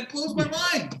shit, that blows my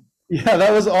mind. Yeah,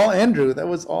 that was all Andrew. That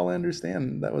was all Andrew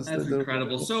Stanton. That's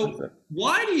incredible. So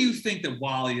why do you think that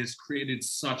WALL-E has created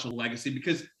such a legacy?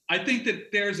 Because I think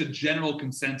that there's a general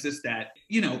consensus that,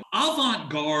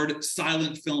 avant-garde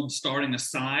silent film starting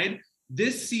aside,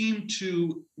 this seemed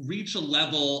to reach a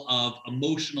level of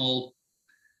emotional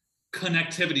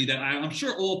connectivity that I'm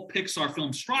sure all Pixar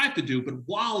films strive to do, but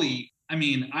WALL-E, I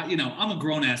mean, I'm a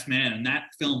grown-ass man, and that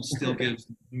film still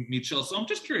gives me chills. So I'm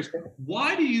just curious,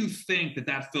 why do you think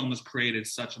that film has created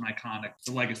such an iconic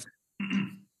legacy?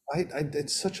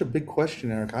 It's such a big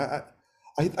question, Eric.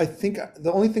 I think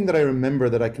the only thing that I remember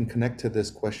that I can connect to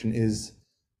this question is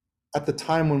at the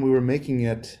time when we were making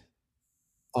it,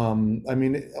 I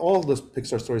mean, all of those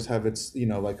Pixar stories have its,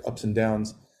 like ups and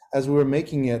downs. As we were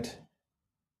making it,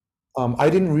 I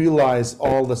didn't realize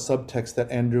all the subtext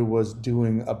that Andrew was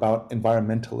doing about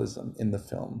environmentalism in the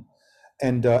film.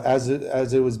 And as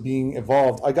it was being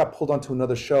evolved, I got pulled onto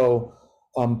another show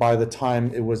by the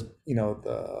time it was, in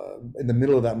the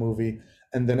middle of that movie.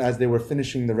 And then as they were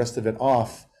finishing the rest of it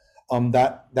off,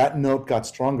 that note got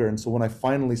stronger. And so when I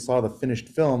finally saw the finished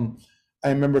film,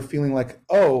 I remember feeling like,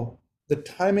 oh, the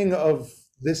timing of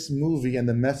this movie and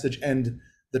the message and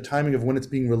the timing of when it's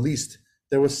being released,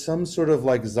 there was some sort of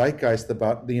like zeitgeist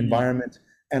about the environment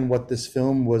and what this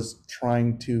film was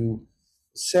trying to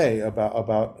say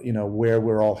about where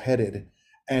we're all headed.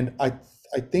 And I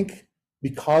think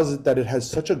because that it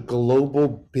has such a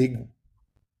global big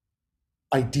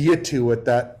idea to it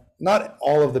that not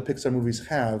all of the Pixar movies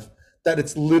have, that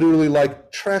it's literally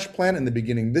like Trash Planet in the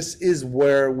beginning. This is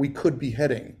where we could be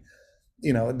heading.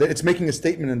 It's making a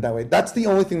statement in that way. That's the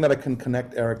only thing that I can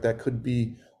connect, Eric, that could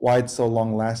be why it's so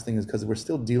long lasting, is because we're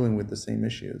still dealing with the same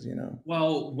issues,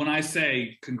 Well, when I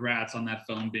say congrats on that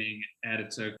film being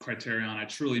added to Criterion, I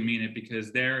truly mean it,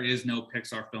 because there is no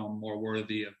Pixar film more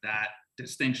worthy of that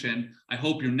distinction. I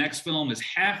hope your next film is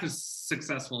half as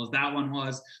successful as that one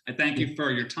was. I thank you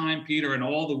for your time, Peter, and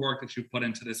all the work that you put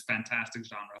into this fantastic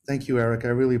genre. Thank you, Eric. I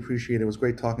really appreciate it. It was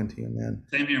great talking to you, man.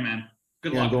 Same here, man.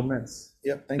 Good luck. Go Mets.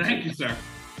 Yep. Thank you, sir.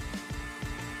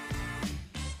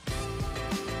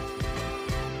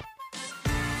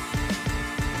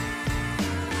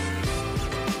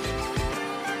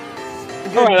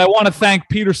 All right, I want to thank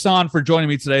Peter Sohn for joining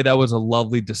me today. That was a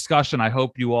lovely discussion. I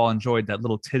hope you all enjoyed that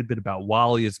little tidbit about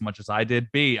WALL-E as much as I did.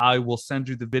 B, I will send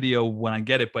you the video when I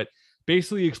get it, but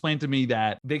basically explained to me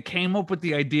that they came up with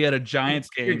the idea at a Giants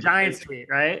game. Your Giants tweet,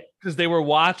 right? Because they were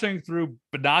watching through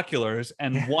binoculars,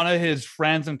 and one of his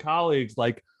friends and colleagues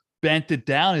like bent it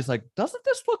down. He's like, doesn't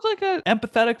this look like an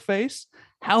empathetic face?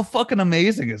 How fucking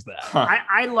amazing is that?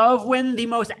 I love when the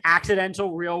most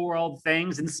accidental real world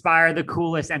things inspire the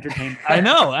coolest entertainment. I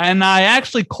know. And I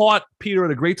actually caught Peter at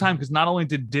a great time because not only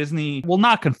did Disney, well,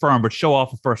 not confirm, but show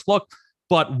off a first look,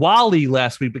 but WALL-E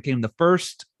last week became the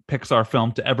first Pixar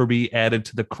film to ever be added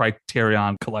to the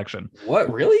Criterion collection.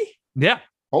 What, really? Yeah.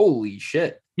 Holy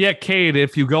shit. Yeah, Cade,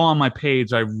 if you go on my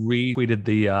page, I retweeted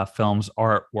the film's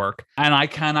artwork, and I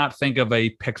cannot think of a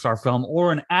Pixar film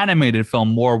or an animated film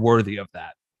more worthy of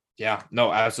that. Yeah,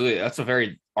 no, absolutely. That's a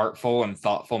very artful and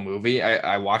thoughtful movie.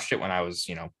 I watched it when I was,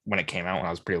 when it came out when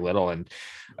I was pretty little, and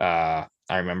I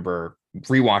remember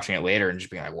rewatching it later and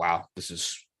just being like, wow, this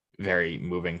is very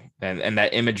moving. And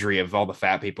that imagery of all the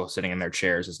fat people sitting in their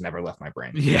chairs has never left my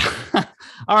brain. Yeah.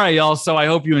 All right, y'all. So I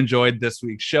hope you enjoyed this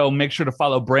week's show. Make sure to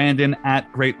follow Brandon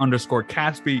at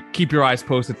 @great_Catsby. Keep your eyes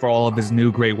posted for all of his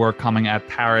new great work coming at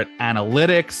Parrot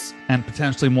Analytics and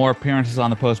potentially more appearances on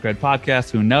the Postgrad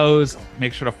podcast. Who knows?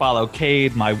 Make sure to follow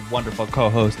Cade, my wonderful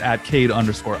co-host, at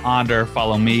Cade_Onder.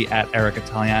 Follow me at Eric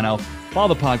Italiano.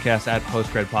 Follow the podcast at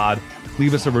PostgradPod.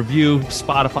 Leave us a review.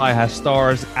 Spotify has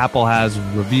stars. Apple has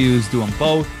reviews. Do them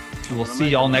both. We'll see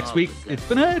y'all next week. It's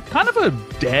been a kind of a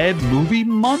dead movie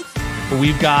month, but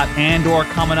we've got Andor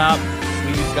coming up.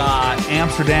 We've got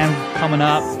Amsterdam coming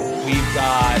up. We've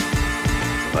got...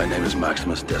 My name is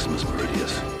Maximus Decimus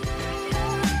Meridius.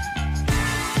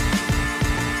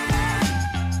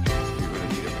 You're gonna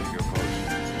need a bigger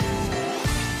potion.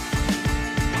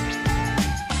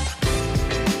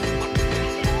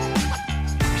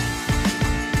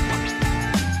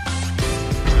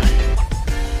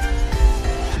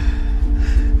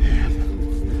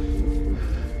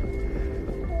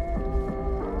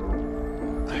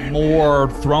 More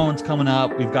Thrones coming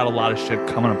up. We've got a lot of shit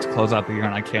coming up to close out the year,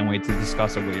 and I can't wait to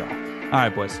discuss it with y'all. All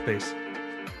right, boys. Peace.